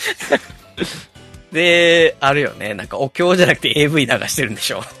だよね。で、あるよね。なんかお経じゃなくて AV 流してるんで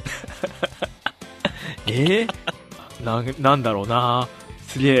しょ。なんだろうな。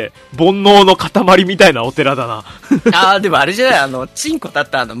すげえ、煩悩の塊みたいなお寺だな。でもあれじゃないチンコ立っ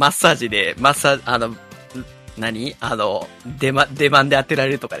たマッサージで、何出番で当てら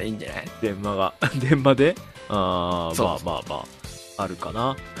れるとかでいいんじゃない？電話でまあ、あるか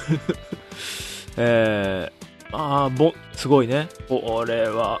な。すごいね。俺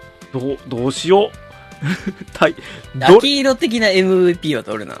は、どうしよう。秋色的な MVP は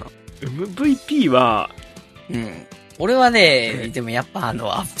どれなの？ MVP は、俺はね、でもやっぱ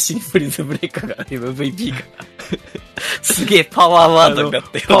シンプリズンブレイカーが MVP か。すげえパワーワードになっ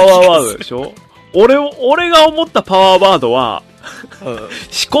たよ。パワーワードでしょ？俺が思ったパワーワードは、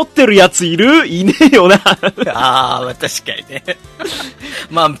しこってるやついねえよな。確かにね。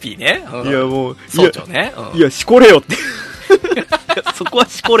マンピーね。いやもう、総長ね。いや、しこれよって。そこは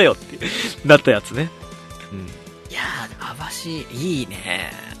しこれよってなったやつね。いやー、でも網走いい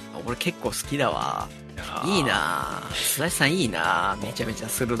ね。俺結構好きだわ。いいなぁ。須田さんいいなぁ。めちゃめちゃ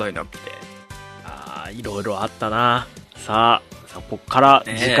鋭いのって。いろいろあったな。さあ、こっから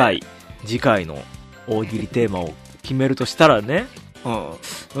次回の大喜利テーマを決めるとしたらね。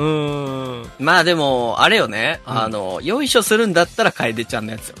まあでも、あれよね。よいしょするんだったら楓ちゃん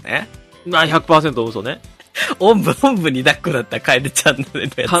のやつよね。まあ 100% 嘘ね。おんぶに抱っこだったら楓ちゃんのや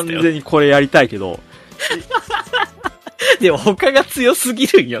つだよ。完全にこれやりたいけど。でも他が強すぎ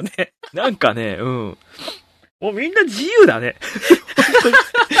るんよね。なんかね、もうみんな自由だね。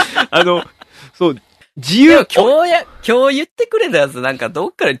そう、自由。今日言ってくれたやつなんかど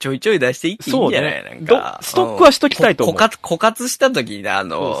っからちょいちょい出していっていいんじゃない、なんか。ストックはしときたいと思う。枯渇した時に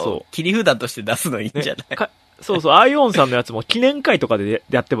切り札として出すのいいんじゃない、そう、アイオンさんのやつも記念会とかで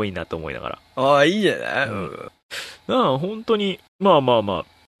やってもいいなと思いながら。いいじゃない本当に、まあ、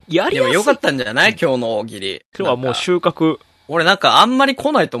やりやすい。でもよかったんじゃない今日の大喜利。今日はもう収穫。俺なんかあんまり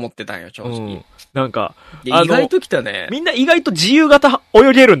来ないと思ってたんよ、正直。なんか、意外と来たね。みんな意外と自由形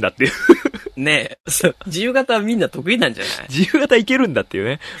泳げるんだっていう。ねえ、自由形はみんな得意なんじゃない？自由形いけるんだっていう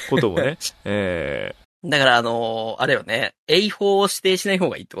ね、こともね。だからあれよね、A4 を指定しない方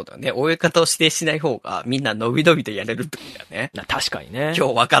がいいってことだね。泳ぎ方を指定しない方がみんな伸び伸びとやれるってことだよね。確かにね。今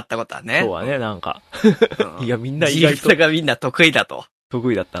日分かったことはね。今日はね、なんか。いや、みんな意外と。自由形がみんな得意だと。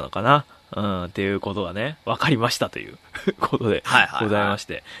得意だったのかな。っていうことがね、分かりましたということでございまし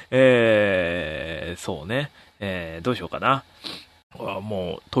て。そうね。どうしようかな。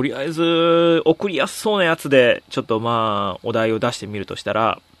もう、とりあえず、送りやすそうなやつで、ちょっとお題を出してみるとした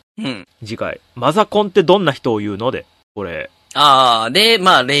ら、次回、マザコンってどんな人を言うので、これ。で、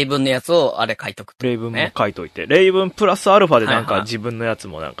例文のやつを書いとくって、例文も書いといて、例文プラスアルファでなんか自分のやつ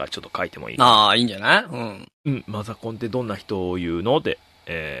もなんかちょっと書いてもいい。いいんじゃない？マザコンってどんな人を言うので、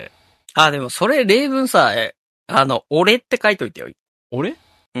でもそれ例文さ、俺って書いといてよ。俺？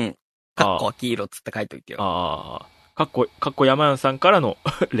かっこ黄色つって書いといてよ。かっこ山谷さんからの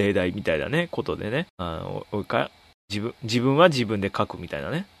例題みたいなね、ことでね、自分は自分で書くみたい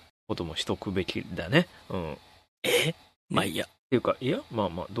なね、こともしとくべきだね。うん。まあいいや。っていうか、いや、まあ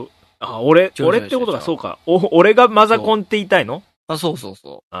まあ、俺ってことがそうか。俺がマザコンって言いたいの？そうそう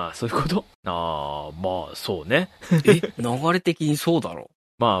そう。そういうこと？まあ、そうね。流れ的にそうだろ。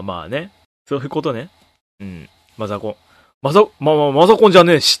まあまあね。そういうことね。うん。マザコン。マザコンじゃ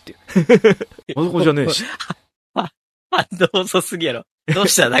ねえしって。マザコンじゃねえし。反応遅すぎやろ。どう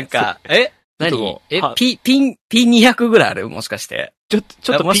したなんか、何はピン200ぐらいあるもしかして。ちょ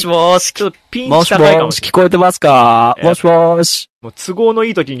っともしもし。ちょっとピンもし高いかももし、聞こえてますか？もしもし。もう都合の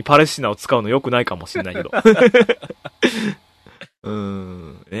いい時にパレスチナを使うの良くないかもしれないけど。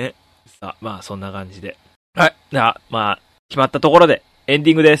ね。さあ、まあそんな感じで。はい。じゃあ、まあ、決まったところでエン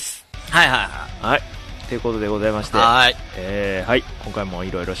ディングです。はいはいはい。はい。ということでございまして。はい。はい。今回もい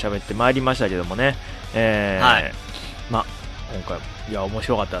ろいろ喋ってまいりましたけどもね。はい。まあ、今回も、いや、面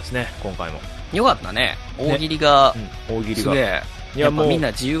白かったですね、今回も。よかったね。大喜利が、大喜利が。すげえ。いや、もうみん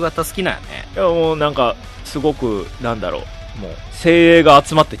な自由形好きなんやね。いや、もうなんか、すごく、なんだろう、もう、精鋭が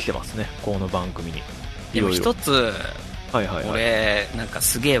集まってきてますね、この番組に。でも一つ、はいはいはい、俺、なんか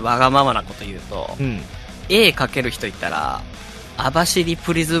すげえわがままなこと言うと、絵描ける人いたら、網走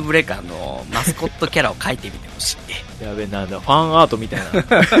プリズンブレーカーのマスコットキャラを描いてみてほしい。やべえ、なんだ、ファンアートみたいな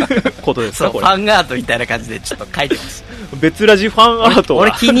ことですか？そう、ファンアートみたいな感じでちょっと描いてほしい。別ラジファンアートは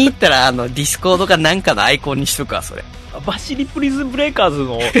俺気に入ったら、ディスコードかなんかのアイコンにしとくわ、それ。網走プリズンブレーカーズ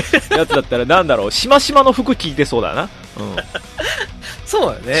のやつだったらなんだろう、しましまの服着てそうだな。そ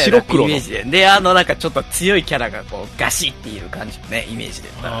うよね。白黒のイメージで。で、なんかちょっと強いキャラがこう、ガシっていう感じのね、イメージで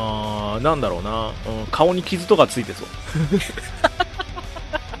言ったら。なんだろうな、顔に傷とかついてそう。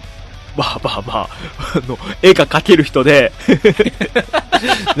まあ、絵が描ける人で、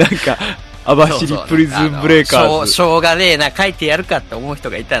なんか、網走プリズンブレーカーズ。しょうがねえな、描いてやるかって思う人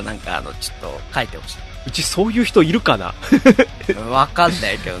がいたら、なんかちょっと描いてほしい。うちそういう人いるかな？わかん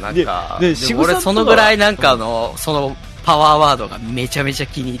ないけど、なんか、ね、俺そのぐらいなんかそのパワーワードがめちゃめちゃ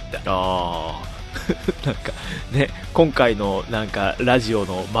気に入った。なんかね、今回のなんかラジオ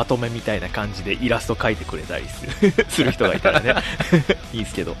のまとめみたいな感じでイラスト描いてくれたりする人がいたらね、いいで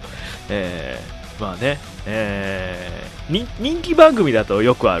すけど、まあね、人気番組だと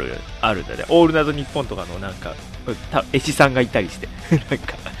よくあるんだね。オールナイトニッポンとかのなんか、絵師さんがいたりして、なん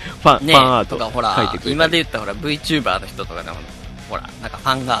か、ファンアート描いてくれたり。今で言ったほら、VTuber の人とかでも、ほら、なんかフ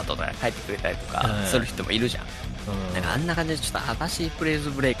ァンアートとか描いてくれたりとか、する人もいるじゃん。なんかあんな感じでちょっと網走プレイズ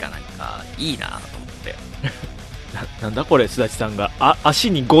ブレーカーなんか、いいなと思って。なんだこれ、すだちさんが。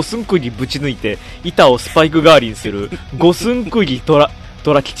足に五寸釘ぶち抜いて、板をスパイク代わりにする、五寸釘虎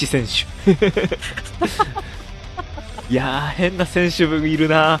吉選手。いやー、変な選手いる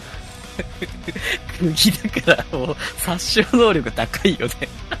な。釘だからもう殺傷能力高いよね。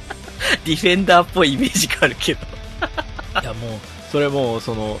ディフェンダーっぽいイメージがあるけど。いやもうそれもう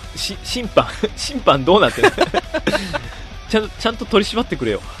審判どうなってる？ちゃんと取り締まってく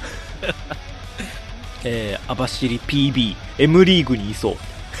れよ。網走 PB M リーグにいそう。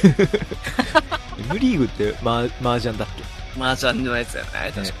M リーグって麻雀だっけ？麻雀のやつやね、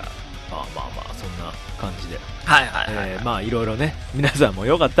確か。まあそんな感じで。はい。まあいろいろね、皆さんも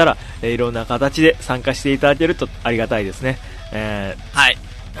よかったら、いろんな形で参加していただけるとありがたいですね。はい。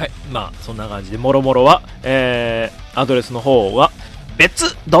まあそんな感じで、もろもろは、アドレスの方は、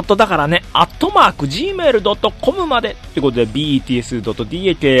別ドットだからね、@gmail.com までということで、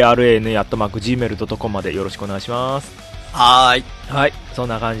bets.dakarn@gmail.com までよろしくお願いします。はい、そん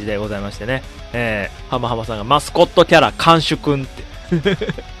な感じでございましてね、ハマハマさんがマスコットキャラ、監守くんって。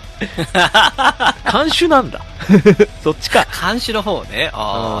監守なんだ。そっちか。監守の方ね。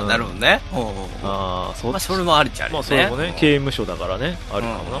なるほどね。それもあるっちゃあるよね。それもね、刑務所だからね、ある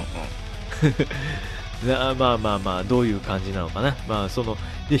かもな。まあ、どういう感じなのかな。まあ、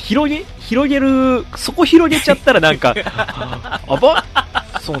広げる、そこ広げちゃったらなんか、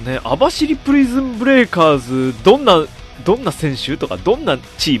そうね、網走プリズンブレーカーズ、どんな選手とか、どんな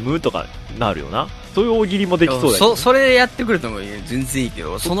チームとかなるよな。そういう大喜利もできそうだけど、それやってくれても全然いいけ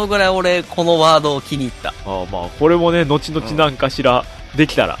ど、そのぐらい俺、このワードを気に入った。まあ、これもね、後々なんかしら、で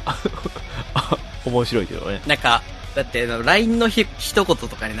きたら、面白いけどね。なんか、だって、LINE の一言と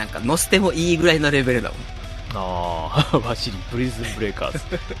かになんか載せてもいいぐらいのレベルだもん。網走プリズンブレーカーズ。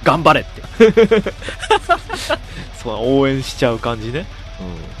頑張れって。そう応援しちゃう感じね。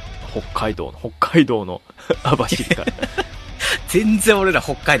北海道の網走から。全然俺ら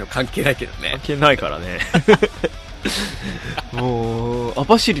北海道関係ないけどね。関係ないからね。もう、網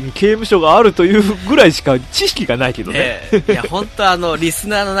走に刑務所があるというぐらいしか知識がないけどね。いや、本当リス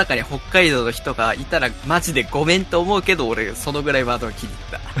ナーの中に北海道の人がいたらマジでごめんと思うけど、俺、そのぐらいワードが気に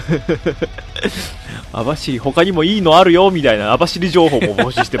入った。網走他にもいいのあるよみたいな網走情報も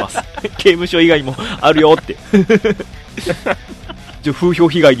募集してます。刑務所以外もあるよって。風評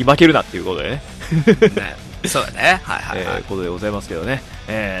被害に負けるなっていうことでね。そうだね。はいはいはい。ことでございますけどね。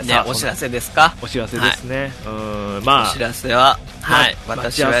お知らせですか？お知らせですね。お知らせは、はい。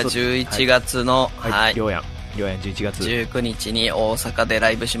私は11月の、はい。りょうやん11月19日に大阪で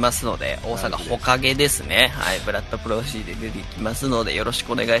ライブしますので、大阪ほかげですね。はい。ブラッドプロシーで出てきますので、よろし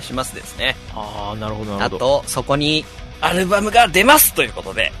くお願いしますですね。ああ、なるほどなるほど。あと、そこにアルバムが出ますというこ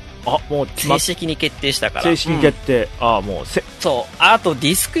とで。もう正式に決定したから。正式に決定。もうそう。あとデ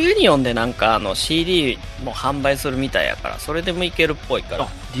ィスクユニオンでなんかCD も販売するみたいやから、それでもいけるっぽいから。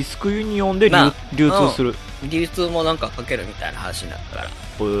ディスクユニオンで流通する。流通もなんかかけるみたいな話になったから。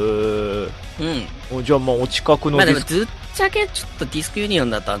じゃあまあお近くのまあでもずっちゃけちょっとディスクユニオ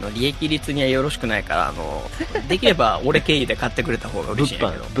ンだと利益率にはよろしくないから、できれば俺経由で買ってくれた方が嬉しいん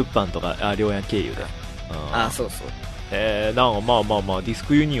だけど。物販とか、両親経由で。そうそう。なんかまあディス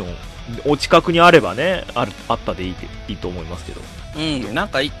クユニオンお近くにあればね、あったでいいと思いますけど。なん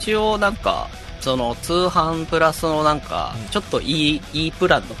か一応なんか、その通販プラスのなんか、ちょっといいプ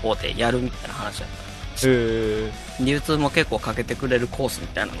ランの方でやるみたいな話だった。流通も結構かけてくれるコースみ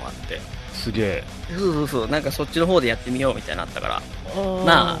たいなのがあって。すげえ。そう。なんかそっちの方でやってみようみたいなのあったから。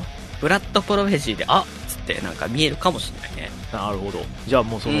まあ、ブラッドプロフェシーで、つってなんか見えるかもしれないね。なるほど。じゃあ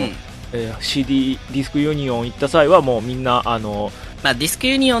もうその、CD ディスクユニオン行った際はもうみんなまあ、ディスク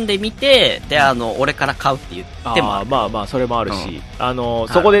ユニオンで見て、で、俺から買うって言ってもある。まあ、それもあるし、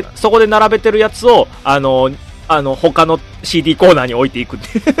そこで並べてるやつを、他の CD コーナーに置いていくっ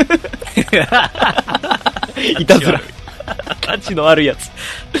て。いたずら。価値のあるやつ。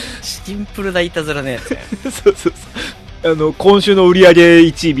シンプルないたずらのやつね。そう。今週の売り上げ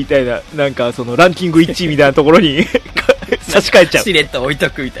1位みたいな、なんかそのランキング1位みたいなところに差し替えちゃう。しれっと置いと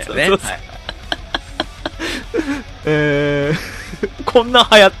くみたいなね。こんな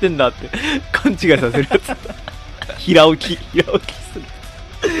流行ってんだって勘違いさせるやつ。平置きする。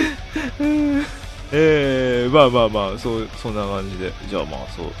まあ、そんな感じで。じゃあまあ、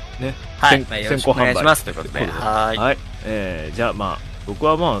そうね。はい。先行販売。お願いします。ということで。はい。じゃあまあ、僕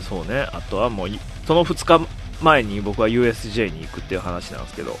はまあそうね。あとはもう、その2日前に僕は USJ に行くっていう話なんで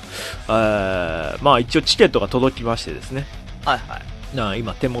すけど、まあ一応チケットが届きましてですね。はい。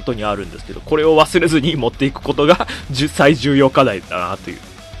今手元にあるんですけど、これを忘れずに持っていくことが最重要課題だなという。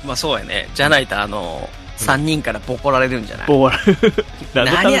まあそうやね。じゃないと3人からボコられるんじゃない？ボコられる。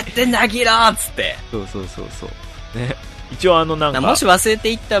何やってんだ、アキラーっつって。そう。ね。一応なんか。もし忘れ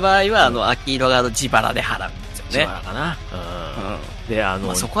ていった場合は、アキロが自腹で払うんですよね。自腹かな。で、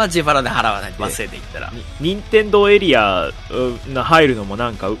まあ、そこは自腹で払わないと忘れていったら。任天堂エリアが入るのもな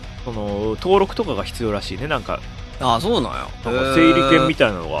んか、登録とかが必要らしいね。なんか、そうなんや。なんか整理券みた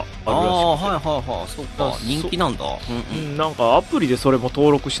いなのがあるらしい。はい。そうか。人気なんだ。なんかアプリでそれも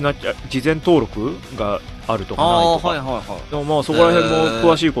登録しなきゃ、事前登録があるとかないとか。でもまあそこら辺も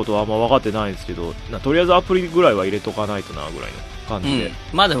詳しいことはあんま分かってないんですけど、とりあえずアプリぐらいは入れとかないとな、ぐらいの感じで。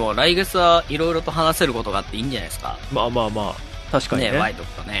まあでも来月はいろいろと話せることがあっていいんじゃないですか。まあ。確かにね。ワイド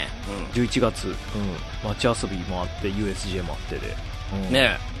とね。11月、街遊びもあって、USJ もあってで。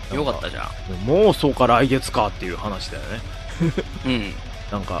ねえ。よかったじゃん。もうそうか来月かっていう話だよね。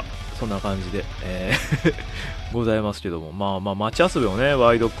なんかそんな感じで、ございますけども、まあ街遊びをね、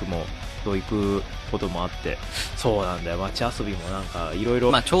ワイドックもと行くこともあって、そうなんだよ。街遊びもなんかいろい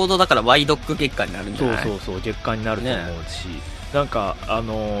ろ。まあちょうどだからワイドック月間になるんじゃない？そう月間になると思うし、なんかそうな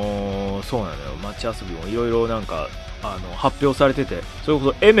のよ。街遊びもいろいろなんか発表されてて、それ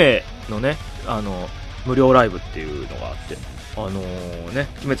こそエメのね無料ライブっていうのがあって。鬼滅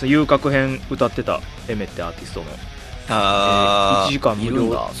の遊郭編歌ってたエメってアーティストの1時間無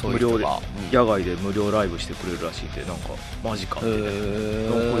料で野外で無料ライブしてくれるらしいんで、なんかマジかってね、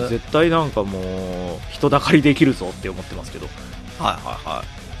これ絶対なんかもう人だかりできるぞって思ってますけど、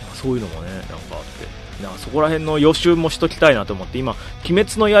そういうのもねなんかあって、そこら辺の予習もしときたいなと思って、今鬼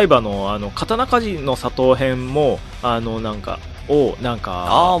滅の刃の刀鍛冶の里編もなんか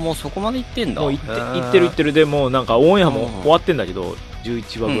もうそこまで行ってんだ。もう行ってる。でもなんかオンエアも終わってんだけど、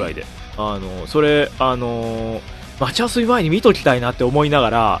11話ぐらいで、それ街遊び前に見ときたいなって思いなが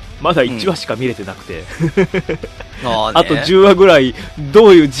らまだ1話しか見れてなくて、あと10話ぐらいど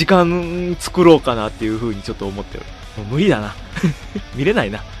ういう時間作ろうかなっていう風にちょっと思ってる。もう無理だな見れな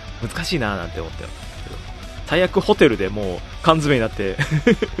いな、難しいななんて思ってる。最悪ホテルでもう缶詰になって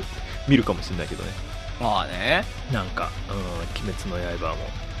見るかもしれないけどね。まあね。なんか、鬼滅の刃も、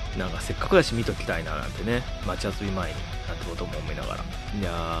なんかせっかくだし見ときたいななんてね、街遊び前になんてことも思いながら。い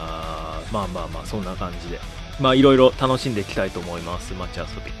やー、まあまあまあ、そんな感じで。まあいろいろ楽しんでいきたいと思います、街遊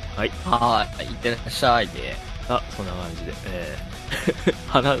び。はい。はい。いってらっしゃいで。そんな感じで。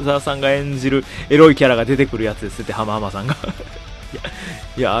花澤さんが演じるエロいキャラが出てくるやつですって浜浜さんが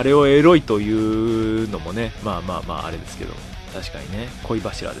いやあれをエロいというのもね、まあまあまああれですけど、確かにね、恋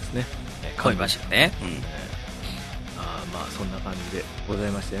柱ですね。恋柱ね。まあそんな感じでござ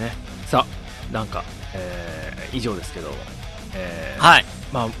いましてね。さあなんか、以上ですけど、はい。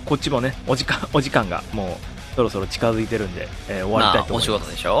まあこっちもねお時間がもうそろそろ近づいてるんで、終わりたいと思います。お仕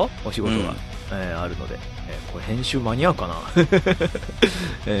事でしょ。お仕事が、あるので、これ編集間に合うかな、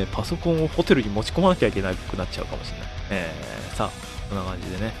パソコンをホテルに持ち込まなきゃいけなくなっちゃうかもしれない。さあこんな感じ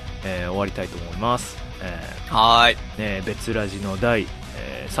でね、終わりたいと思います。はい。別ラジの第、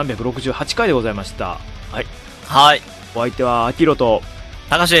368回でございました。はい。はい。お相手はアキロと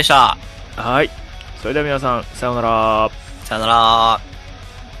たかしでした。はい。それでは皆さんさようなら。さよなら。